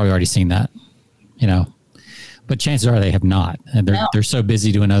CEO has probably already seen that, you know, but chances are they have not. And they're so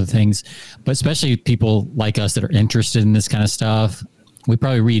busy doing other things, but especially people like us that are interested in this kind of stuff, we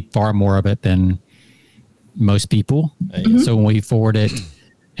probably read far more of it than most people. Mm-hmm. So when we forward it,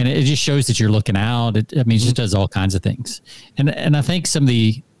 and it just shows that you're looking out, it just does all kinds of things. And I think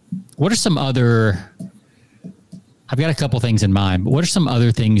what are some other, I've got a couple things in mind, but what are some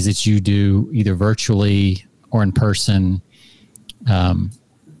other things that you do either virtually or in person?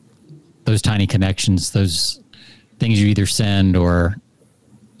 Those tiny connections, those things you either send or,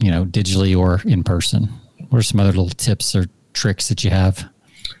 you know, digitally or in person. What are some other little tips or tricks that you have?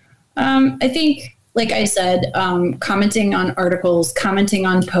 I think, like I said, commenting on articles, commenting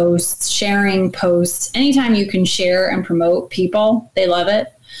on posts, sharing posts, anytime you can share and promote people, they love it.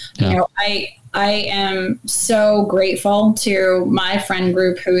 Yeah. You know, I am so grateful to my friend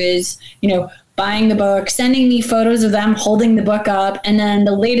group who is, you know, buying the book, sending me photos of them holding the book up. And then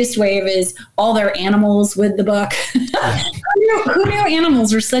the latest wave is all their animals with the book. Yeah. Who knew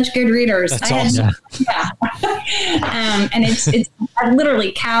animals were such good readers? That's awesome. And it's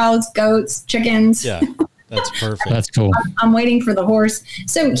literally cows, goats, chickens. Yeah, that's perfect. That's cool. I'm waiting for the horse.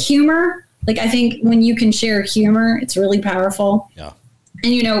 So humor, like I think when you can share humor, it's really powerful. Yeah.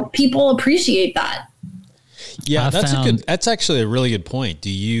 And, you know, people appreciate that. Yeah, that's actually a really good point. Do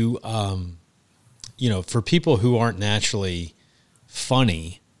you, you know, for people who aren't naturally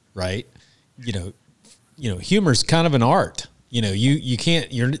funny, right? You know, humor's kind of an art. You know, you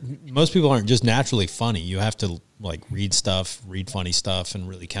can't, most people aren't just naturally funny. You have to like read funny stuff and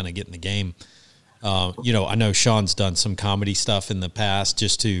really kind of get in the game. You know, I know Sean's done some comedy stuff in the past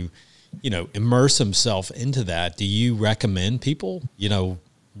just to, you know, immerse himself into that. Do you recommend people, you know,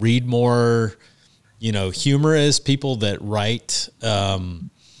 read more, you know, humorous people that write,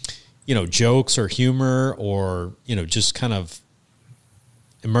 you know, jokes or humor or, you know, just kind of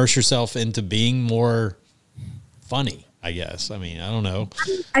immerse yourself into being more funny, I guess. I mean, I don't know.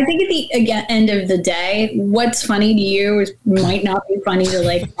 I think at the end of the day, what's funny to you might not be funny to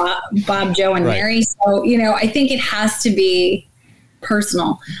like Bob, Joe, and Mary. So, I think it has to be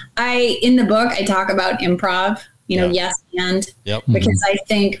personal. In the book, I talk about improv, yes, and because I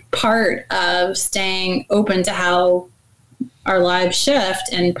think part of staying open to how our lives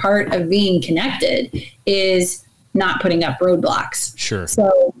shift and part of being connected is not putting up roadblocks. Sure.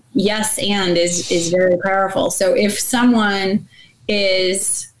 So yes, and is very powerful. So if someone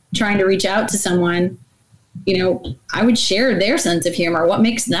is trying to reach out to someone, I would share their sense of humor, what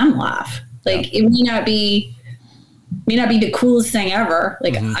makes them laugh. Like it may not be the coolest thing ever.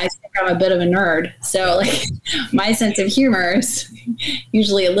 Like I think I'm a bit of a nerd. So like my sense of humor is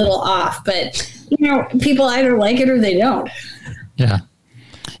usually a little off, but people either like it or they don't. Yeah.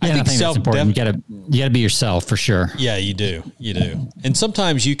 I think that's important. You gotta be yourself for sure. Yeah, you do. And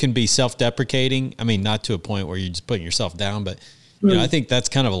sometimes you can be self-deprecating. I mean, not to a point where you're just putting yourself down, but I think that's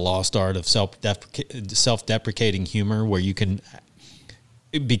kind of a lost art of self-deprecating humor, where you can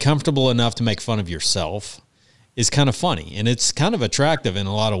be comfortable enough to make fun of yourself is kind of funny. And it's kind of attractive in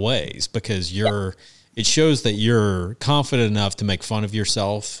a lot of ways, because it shows that you're confident enough to make fun of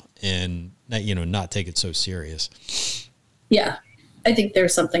yourself and not take it so serious. Yeah. I think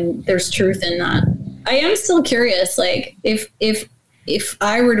there's truth in that. I am still curious, like if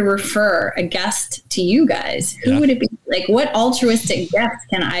I were to refer a guest to you guys, who would it be? Like, what altruistic gift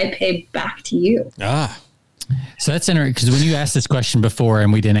can I pay back to you? So that's interesting, because when you asked this question before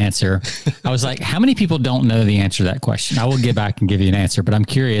and we didn't answer, I was like, how many people don't know the answer to that question? I will get back and give you an answer, but I'm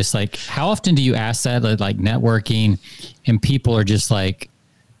curious, like, how often do you ask that, like networking, and people are just like,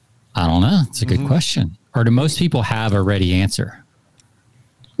 I don't know. It's a good question. Or do most people have a ready answer?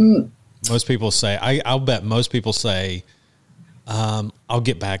 Most people say, I'll bet most people say, I'll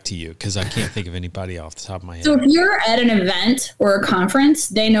get back to you, because I can't think of anybody off the top of my head. So if you're at an event or a conference,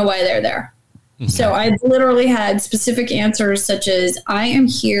 they know why they're there. So I've literally had specific answers such as, I am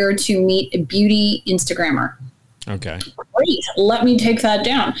here to meet a beauty Instagrammer. Okay. Great. Let me take that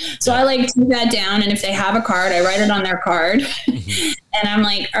down. So I like take that down, and if they have a card, I write it on their card. And I'm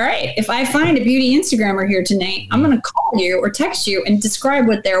like, all right, if I find a beauty Instagrammer here tonight, I'm going to call you or text you and describe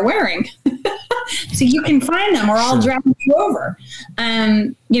what they're wearing. So you can find them, or I'll drag you over.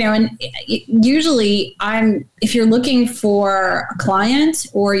 And usually if you're looking for a client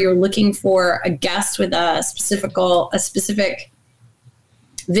or you're looking for a guest with a specific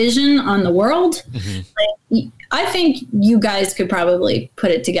vision on the world, I think you guys could probably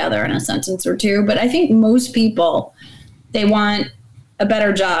put it together in a sentence or two, but I think most people, they want a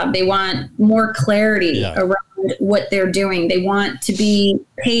better job. They want more clarity around what they're doing. They want to be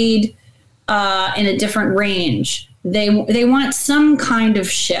paid in a different range. They want some kind of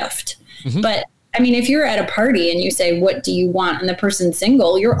shift. But I mean, if you're at a party and you say, what do you want? And the person's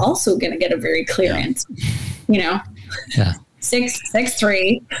single, you're also going to get a very clear answer, Yeah.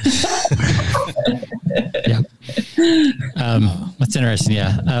 6'3". That's interesting.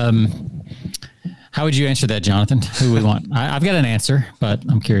 Yeah. How would you answer that, Jonathan? Who we want? I've got an answer, but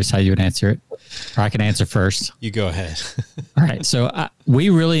I'm curious how you would answer it. Or I can answer first. You go ahead. All right. So we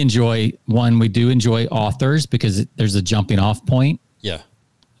really enjoy we do enjoy authors, because there's a jumping off point. Yeah.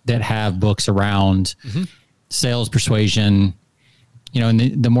 That have books around sales, persuasion,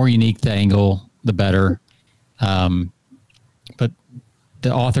 and the more unique the angle, the better. But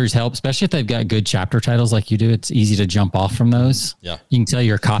the authors help, especially if they've got good chapter titles like you do. It's easy to jump off from those. Yeah. You can tell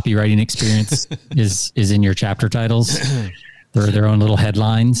your copywriting experience is in your chapter titles. They're their own little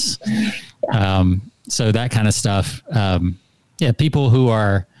headlines. So that kind of stuff. People who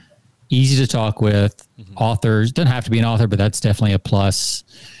are easy to talk with, authors, doesn't have to be an author, but that's definitely a plus.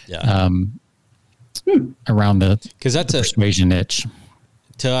 Yeah. Around because that's the persuasion niche.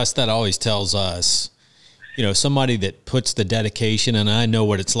 To us, that always tells us, somebody that puts the dedication, and I know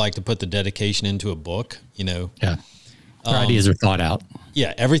what it's like to put the dedication into a book, Yeah. Their ideas are thought out.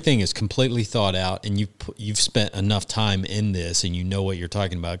 Yeah. Everything is completely thought out, and you've spent enough time in this, and you know what you're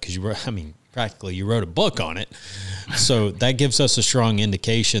talking about, because practically you wrote a book on it. So that gives us a strong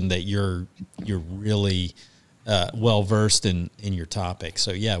indication that you're really well-versed in your topic.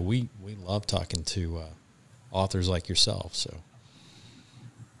 So yeah, we love talking to authors like yourself. So.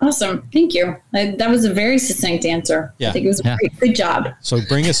 Awesome. Thank you. That was a very succinct answer. Yeah. I think it was a great, good job. So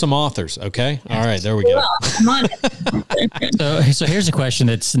bring us some authors. Okay. All right. There we go. I'm on it. So here's a question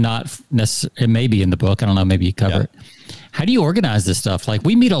that's not necessarily, it may be in the book. I don't know. Maybe you cover it. How do you organize this stuff? Like,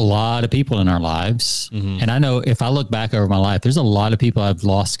 we meet a lot of people in our lives. And I know if I look back over my life, there's a lot of people I've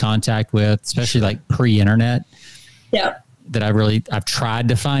lost contact with, especially like pre-internet. Yeah. that I've tried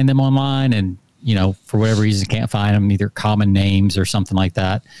to find them online, and for whatever reason can't find them, either common names or something like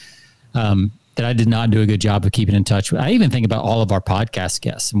that. That I did not do a good job of keeping in touch with. I even think about all of our podcast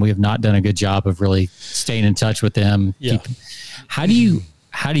guests, and we have not done a good job of really staying in touch with them. Yeah. How do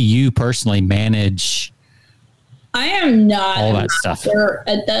you personally manage? I am not all that stuff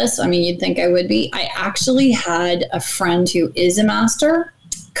at this. I mean, you'd think I would be. I actually had a friend who is a master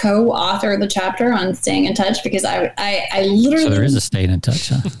co-author the chapter on staying in touch, because I literally. So there is a staying in touch,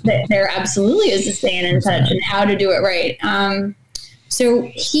 huh? There absolutely is a staying in touch and how to do it right. So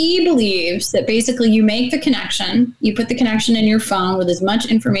he believes that basically you make the connection, you put the connection in your phone with as much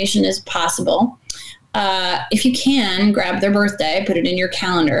information as possible. If you can, grab their birthday, put it in your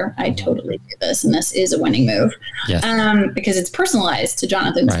calendar. I totally do this, and this is a winning move. Yes. Because it's personalized, to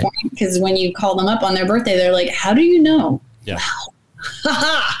Jonathan's point. Because when you call them up on their birthday, they're like, how do you know? Yeah. Wow.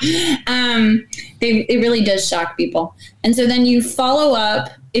 It really does shock people. And so then you follow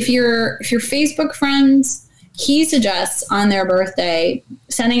up. If you're Facebook friends, he suggests on their birthday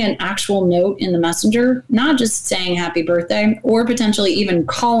sending an actual note in the messenger, not just saying happy birthday, or potentially even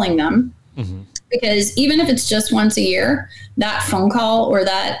calling them. Mm-hmm. Because even if it's just once a year, that phone call or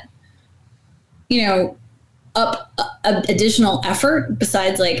that, additional effort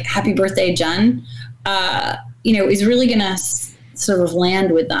besides like happy birthday, Jen, is really going to sort of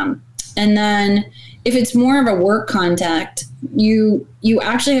land with them. And then if it's more of a work contact, you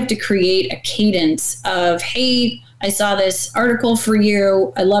actually have to create a cadence of, hey, I saw this article for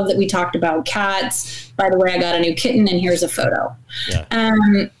you. I love that we talked about cats. By the way, I got a new kitten and here's a photo. Yeah.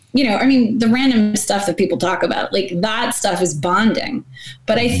 The random stuff that people talk about, like that stuff is bonding.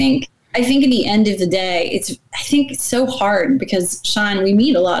 But I think at the end of the day, it's so hard because, Sean, we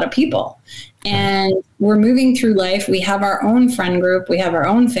meet a lot of people. And we're moving through life. We have our own friend group. We have our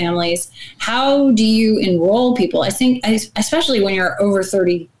own families. How do you enroll people? I think, especially when you're over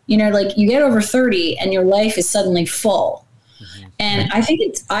 30, like you get over 30 and your life is suddenly full. Mm-hmm. And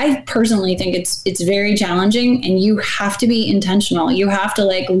I personally think it's very challenging, and you have to be intentional. You have to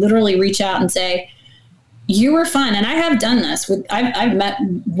like literally reach out and say, you were fun. And I have done this I've met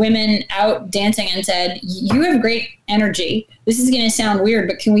women out dancing and said, you have great energy. This is going to sound weird,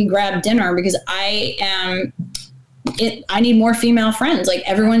 but can we grab dinner? Because I need more female friends. Like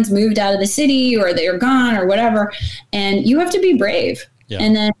everyone's moved out of the city or they're gone or whatever. And you have to be brave. Yeah.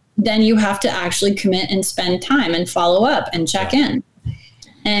 And then you have to actually commit and spend time and follow up and check in.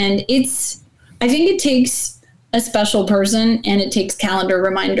 And I think it takes a special person, and it takes calendar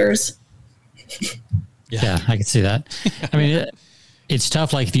reminders. Yeah, I can see that. I mean, it's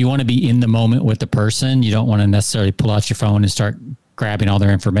tough. Like if you want to be in the moment with the person, you don't want to necessarily pull out your phone and start grabbing all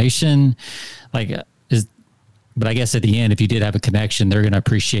their information. But I guess at the end, if you did have a connection, they're going to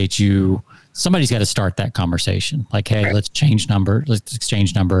appreciate you. Somebody's got to start that conversation. Like, hey, let's exchange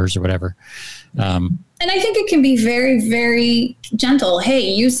numbers or whatever. And I think it can be very, very gentle. Hey,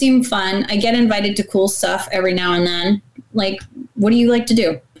 you seem fun. I get invited to cool stuff every now and then. Like, what do you like to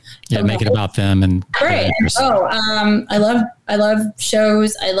do? Yeah, make it about them and right. I love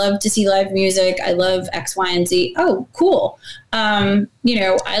shows. I love to see live music. I love X, Y, and Z. Oh, cool. I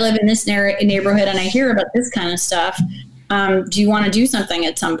live in this neighborhood and I hear about this kind of stuff. Do you want to do something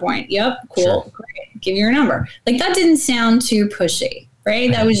at some point? Yep, cool. Sure. Great. Give you your number. Like that didn't sound too pushy,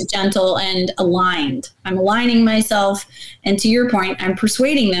 right? That was gentle and aligned. I'm aligning myself, and to your point, I'm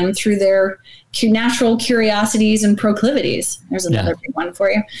persuading them through their natural curiosities and proclivities. There's another big one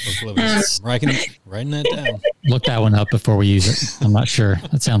for you. Writing that down. Look that one up before we use it. I'm not sure.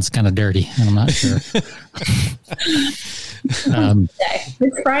 That sounds kind of dirty, and I'm not sure.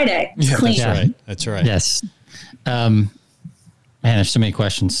 It's Friday. It's clean. That's right. Yes. Man, there's so many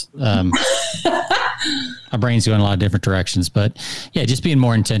questions. My brain's going a lot of different directions, but yeah, just being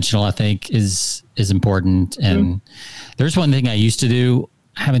more intentional, I think is important. And there's one thing I used to do,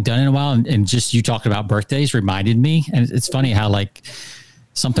 I haven't done in a while. And just you talking about birthdays reminded me. And it's funny how like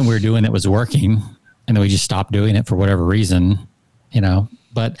something we were doing that was working and then we just stopped doing it for whatever reason,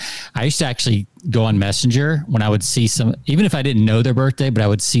 but I used to actually go on Messenger when I would see even if I didn't know their birthday, but I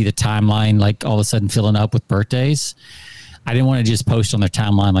would see the timeline, like all of a sudden filling up with birthdays. I didn't want to just post on their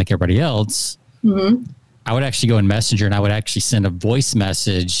timeline like everybody else. Mm-hmm. I would actually go in Messenger and I would actually send a voice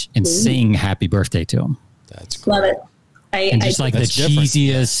message and sing happy birthday to them. That's cool. Love it. And just like the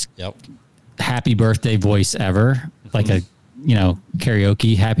cheesiest happy birthday voice ever, like a,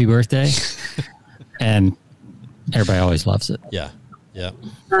 karaoke happy birthday. And everybody always loves it. Yeah. Yeah.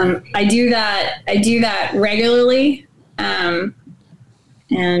 I do that regularly. And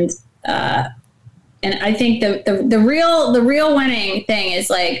I think the real winning thing is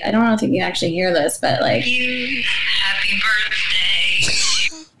like, I don't know if you can actually hear this, but like, happy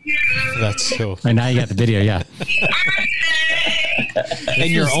That's cool. And now you got the video, yeah.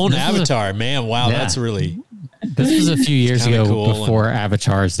 And your own avatar, man. Wow, that's really... This was a few years ago cool before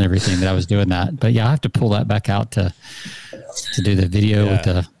avatars and everything that I was doing that. But yeah, I have to pull that back out to do the video with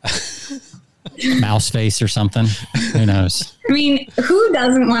the mouse face or something. Who knows? I mean, who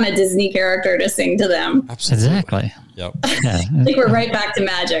doesn't want a Disney character to sing to them? Absolutely. Exactly. Yep. Yeah. I think we're right back to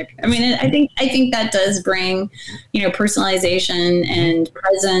magic. I mean, I think that does bring, personalization and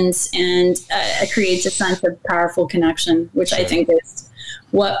presence, and it creates a sense of powerful connection, which I think is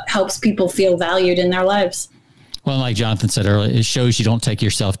what helps people feel valued in their lives. Well, like Jonathan said earlier, it shows you don't take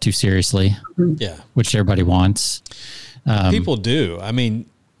yourself too seriously. Yeah. Which everybody wants. People do. I mean,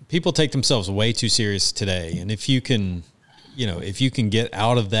 people take themselves way too serious today. And if you can, if you can get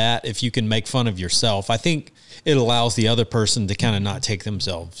out of that, if you can make fun of yourself, I think it allows the other person to kind of not take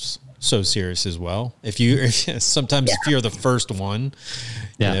themselves so serious as well. If you're the first one,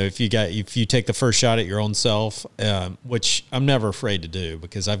 if you take the first shot at your own self, which I'm never afraid to do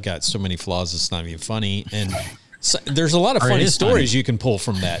because I've got so many flaws, it's not even funny. And so there's a lot of funny stories you can pull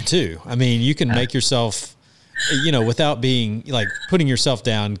from that too. I mean, you can make yourself, without being like putting yourself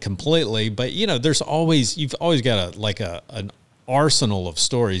down completely, but you've always got an arsenal of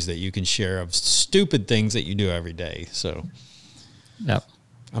stories that you can share of stupid things that you do every day. So yep.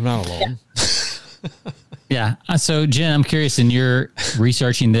 I'm not alone. Yeah. So Jen, I'm curious, in your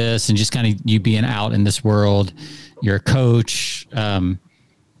researching this and just kind of you being out in this world, you're a coach.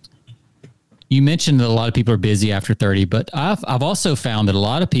 You mentioned that a lot of people are busy after 30, but I've also found that a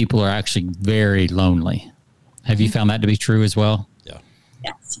lot of people are actually very lonely. Have you found that to be true as well? Yeah.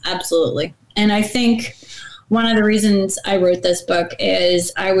 Yes, absolutely. And I think one of the reasons I wrote this book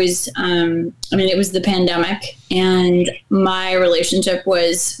is it was the pandemic, and my relationship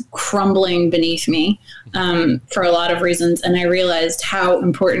was crumbling beneath me for a lot of reasons. And I realized how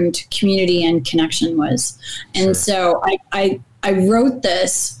important community and connection was. And so I wrote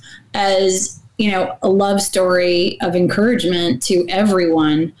this as, a love story of encouragement to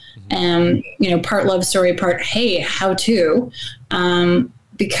everyone. Part love story, part, hey, how to,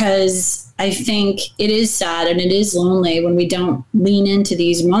 because I think it is sad and it is lonely when we don't lean into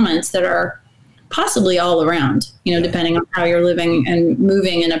these moments that are possibly all around, depending on how you're living and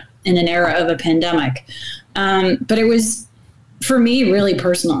moving in an era of a pandemic. But it was, for me, really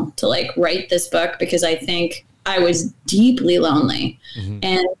personal to write this book because I think I was deeply lonely,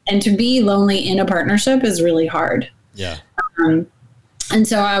 and to be lonely in a partnership is really hard. Yeah. And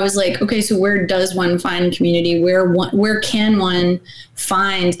so I was like, okay, so where does one find community? Where can one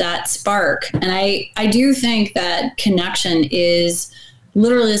find that spark? And I do think that connection is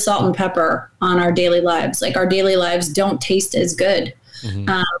literally the salt and pepper on our daily lives. Like, our daily lives don't taste as good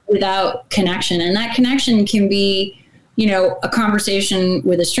without connection. And that connection can be, a conversation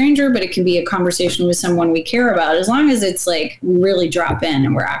with a stranger, but it can be a conversation with someone we care about, as long as it's we really drop in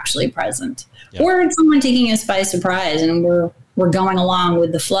and we're actually present. Yep. Or it's someone taking us by surprise and we're going along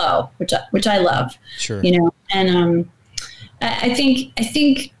with the flow, which I love. Sure. And I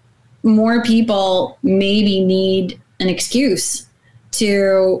think more people maybe need an excuse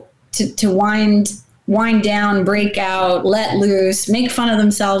to wind down, break out, let loose, make fun of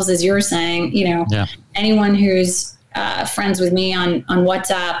themselves, as you're saying. Anyone who's friends with me on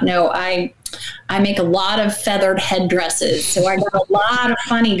WhatsApp know I make a lot of feathered headdresses, so I got a lot of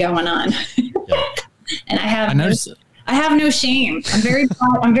funny going on. Yeah. And I have no shame. I'm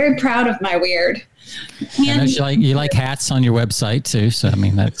very proud of my weird. And you like hats on your website too. So, I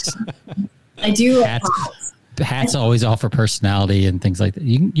mean, I do. Hats always offer personality and things like that.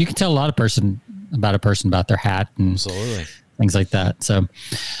 You can tell a lot of about their hat and absolutely things like that. So,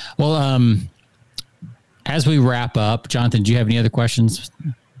 well, as we wrap up, Jonathan, do you have any other questions?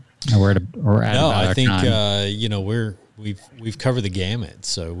 We're I think we've covered the gamut.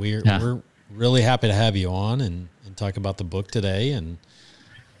 So we're really happy to have you on and talk about the book today. And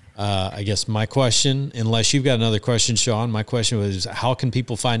I guess my question, unless you've got another question, Sean, my question was, how can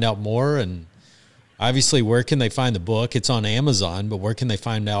people find out more? And obviously, where can they find the book? It's on Amazon, but where can they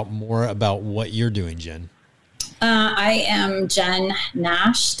find out more about what you're doing, Jen? I am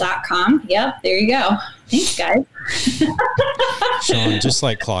jennash.com. Yep, there you go. Thanks, guys. Sean, just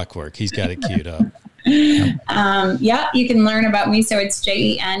like clockwork, he's got it queued up. You can learn about me. So it's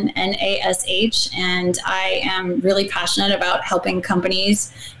JenNash, and I am really passionate about helping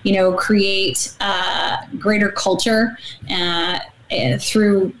companies, create greater culture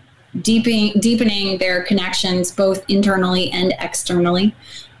through deepening their connections, both internally and externally.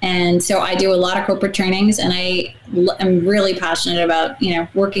 And so I do a lot of corporate trainings, and I am really passionate about,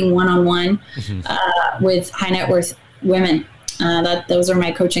 working one-on-one with high net worth women. Those are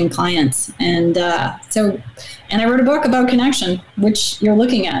my coaching clients. And and I wrote a book about connection, which you're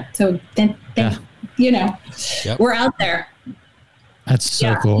looking at. So, we're out there. That's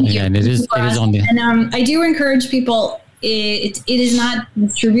so cool. Yeah, and it is on the. And I do encourage people. It is not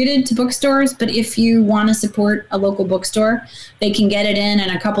distributed to bookstores, but if you want to support a local bookstore, they can get it in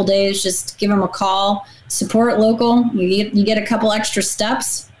a couple days. Just give them a call. Support local. You get a couple extra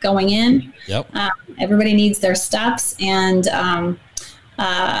steps going in. Yep. Everybody needs their steps, and you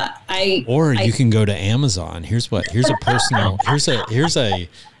can go to Amazon. Here's a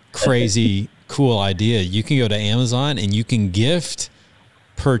crazy cool idea. You can go to Amazon and you can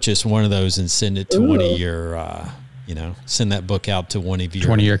purchase one of those and send it to one of your. Send that book out to one of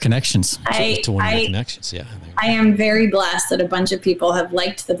your connections. Yeah. I am very blessed that a bunch of people have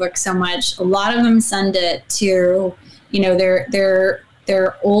liked the book so much. A lot of them send it to,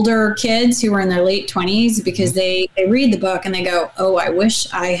 their older kids who are in their late 20s because they read the book and they go, "Oh, I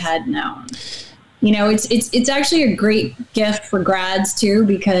wish I had known." It's actually a great gift for grads too,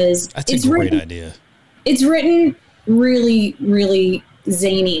 because that's a great idea. It's written really, really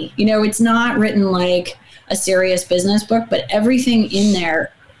zany. It's not written like a serious business book, but everything in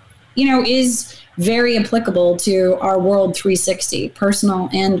there, is very applicable to our world 360, personal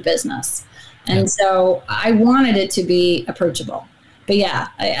and business. And so I wanted it to be approachable. But yeah,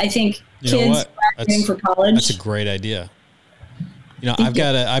 I think kids graduating for college. That's a great idea. I've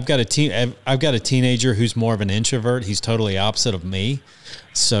got a teenager who's more of an introvert. He's totally opposite of me.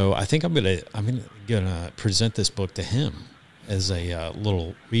 So I think I'm gonna present this book to him as a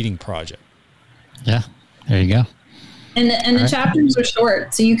little reading project. Yeah. There you go. And the chapters are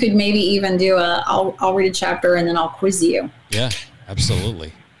short, so you could maybe even do I'll read a chapter and then I'll quiz you. Yeah,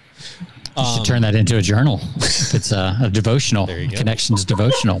 absolutely. You should turn that into a journal. It's a devotional, connections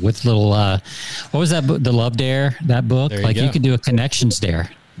devotional with little, what was that book? The Love Dare, that book? You could do a connections dare.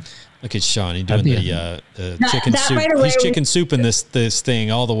 Look at Sean. He's doing the chicken soup. He's chicken souping this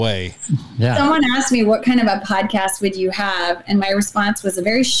thing all the way. Yeah. Someone asked me what kind of a podcast would you have, and my response was a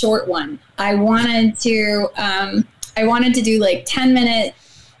very short one. I wanted to do like 10-minute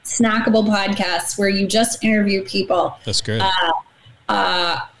snackable podcasts where you just interview people. That's good.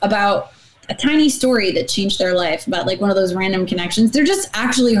 About a tiny story that changed their life, about like one of those random connections. They're just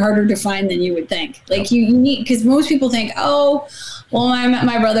actually harder to find than you would think. Like you need, because most people think, oh, well, I met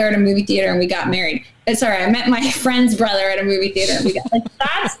my brother at a movie theater and we got married. I met my friend's brother at a movie theater and we got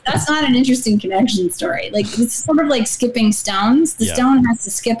that's not an interesting connection story. Like it's sort of like skipping stones. The stone has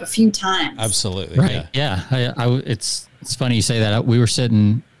to skip a few times. Absolutely. Right. Yeah. It's funny you say that. We were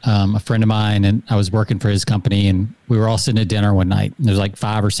sitting, a friend of mine, and I was working for his company, and we were all sitting at dinner one night. There's like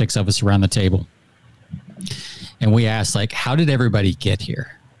 5 or 6 of us around the table. And we asked, how did everybody get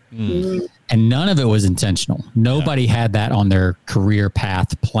here? Mm. And none of it was intentional. Nobody had that on their career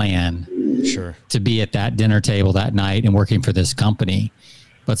path plan to be at that dinner table that night and working for this company.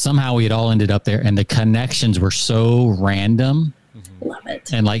 But somehow we had all ended up there, and the connections were so random. Mm-hmm. Love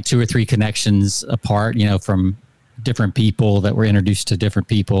it. And like 2 or 3 connections apart, from different people that were introduced to different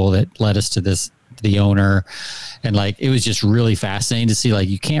people that led us to the owner. And it was just really fascinating to see,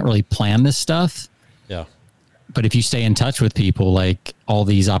 you can't really plan this stuff. Yeah. But if you stay in touch with people, all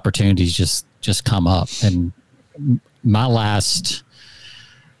these opportunities just come up. And my last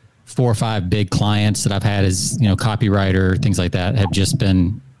 4 or 5 big clients that I've had as, copywriter, things like that, have just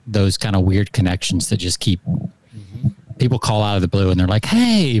been those kind of weird connections that just keep people call out of the blue and they're like,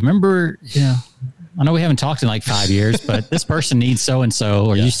 hey, remember, I know we haven't talked in 5 years, but this person needs so-and-so.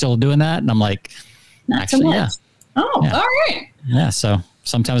 Are you still doing that? And I'm like, not actually, so much. Yeah. Oh, yeah. All right. Yeah. So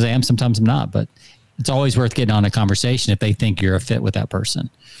sometimes I am, sometimes I'm not, but it's always worth getting on a conversation if they think you're a fit with that person,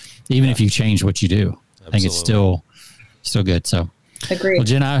 even if you change what you do. Absolutely. I think it's still good. So agreed. Well,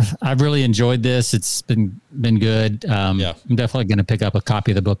 Jen, I've really enjoyed this. It's been good. I'm definitely going to pick up a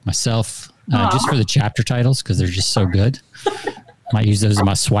copy of the book myself, just for the chapter titles, because they're just so good. Might use those in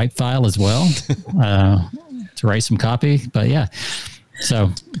my swipe file as well to write some copy. But yeah,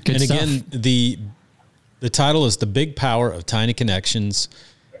 so good and stuff. Again, the title is The Big Power of Tiny Connections.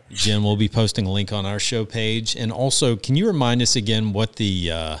 Jen will be posting a link on our show page. And also, can you remind us again what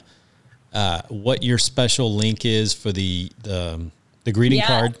what your special link is for the greeting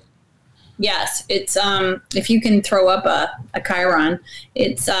card? Yes, it's if you can throw up a Chiron,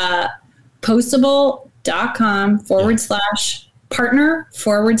 it's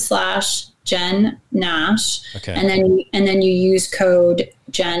postable.com/partner/Jen Nash. Okay. And then you use code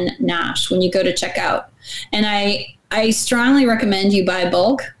Jen Nash when you go to checkout. And I strongly recommend you buy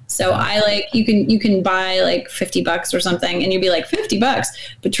bulk. So I you can buy like $50 or something, and you'd be like $50.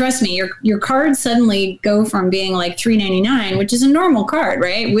 But trust me, your cards suddenly go from being like $3.99, which is a normal card,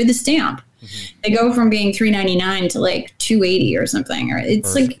 right, with a stamp. Mm-hmm. They go from being $3.99 to like $2.80 or something. Or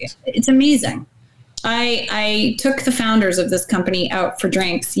it's Perfect. Like it's amazing. I took the founders of this company out for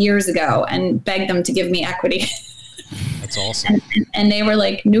drinks years ago and begged them to give me equity. That's awesome. And they were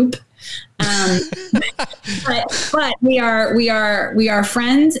like, nope. But we are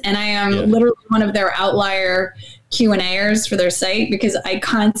friends, and I am literally one of their outlier Q&A'ers for their site because I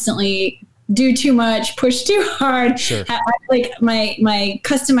constantly do too much, push too hard. Sure. Like my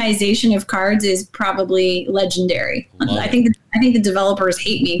customization of cards is probably legendary. I think the developers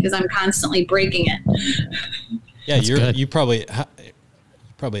hate me because I'm constantly breaking it. Yeah, you probably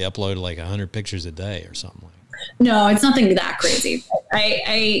upload like 100 pictures a day or something. No, it's nothing that crazy.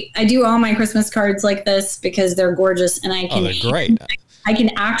 I do all my Christmas cards like this because they're gorgeous, and they're great. I can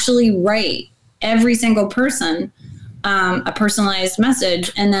actually write every single person a personalized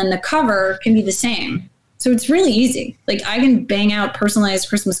message, and then the cover can be the same. So it's really easy. Like I can bang out personalized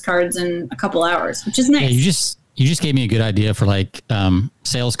Christmas cards in a couple hours, which is nice. Yeah, you just gave me a good idea for like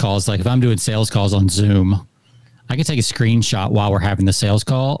sales calls. Like if I'm doing sales calls on Zoom, I can take a screenshot while we're having the sales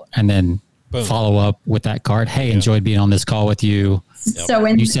call and then boom. Follow up with that card. Hey, enjoyed being on this call with you. Yep. So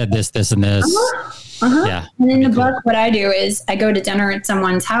you said this, and this. Yeah. And in the book, what I do is I go to dinner at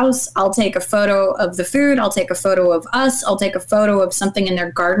someone's house. I'll take a photo of the food. I'll take a photo of us. I'll take a photo of something in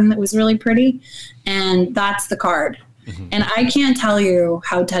their garden that was really pretty. And that's the card. Mm-hmm. And I can't tell you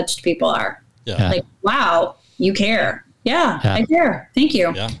how touched people are. Yeah. Like, wow, you care. Yeah, I care. Thank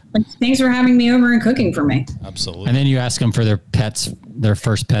you. Yeah. Like, thanks for having me over and cooking for me. Absolutely. And then you ask them for their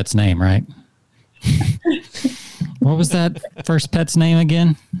first pet's name, right? What was that first pet's name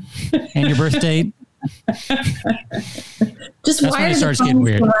again? And your birth date? Just that's when it starts getting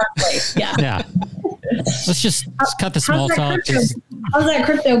weird. Yeah. Yeah. Let's cut the small talk. How's that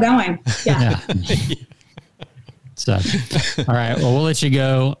crypto going? Yeah. So, all right. Well, we'll let you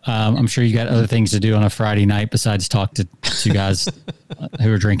go. I'm sure you got other things to do on a Friday night besides talk to two guys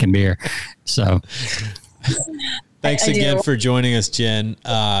who are drinking beer. So, thanks again for joining us, Jen.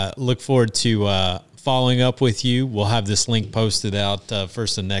 Look forward to following up with you. We'll have this link posted out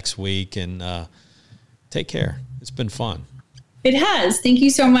first of next week, and take care. It's been fun. It has. Thank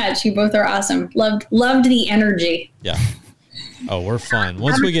you so much. You both are awesome. Loved the energy. Yeah. Oh, we're fun.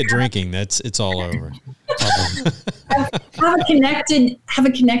 Once we get drinking, it's all over. Have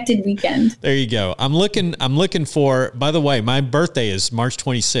a connected weekend. There you go. I'm looking for, by the way, my birthday is March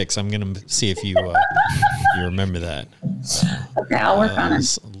 26th. I'm going to see if you remember that. Okay, I'll work on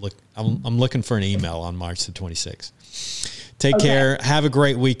it. I'm looking for an email on March the 26th. Take care. Have a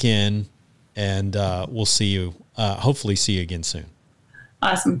great weekend, and we'll see you. Hopefully see you again soon.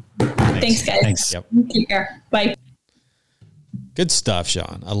 Awesome. Thanks guys. Thanks. Yep. Take care. Bye. Good stuff,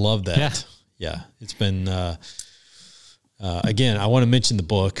 Sean. I love that. Yeah. It's been, again, I want to mention the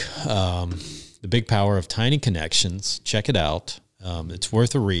book, The Big Power of Tiny Connections. Check it out. It's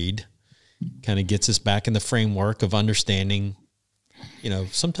worth a read. Kind of gets us back in the framework of understanding,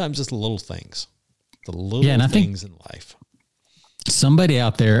 sometimes it's the little things, things in life. Somebody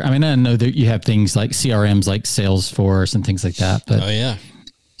out there, I mean, I know that you have things like CRMs like Salesforce and things like that, but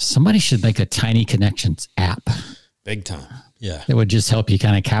somebody should make a Tiny Connections app. Big time. Yeah. It would just help you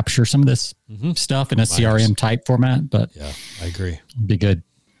kind of capture some of this stuff in a CRM type format, but yeah, I agree. It'd be good.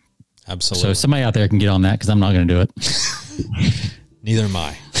 Absolutely. So somebody out there can get on that because I'm not going to do it. Neither am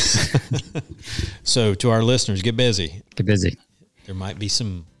I. So to our listeners, get busy. Get busy. There might be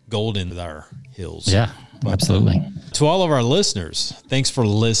some gold in our hills. Yeah, absolutely. To all of our listeners, thanks for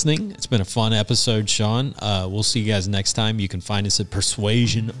listening. It's been a fun episode, Sean. We'll see you guys next time. You can find us at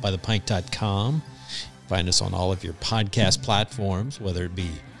persuasionbythepint.com. Find us on all of your podcast platforms, whether it be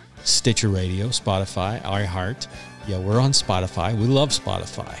Stitcher Radio, Spotify, iHeart. Yeah, we're on Spotify. We love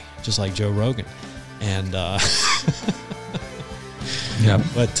Spotify, just like Joe Rogan. And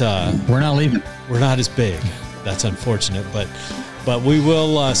but we're not leaving. We're not as big. That's unfortunate, but we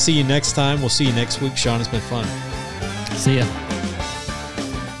will see you next time. We'll see you next week. Sean, it's been fun. See ya.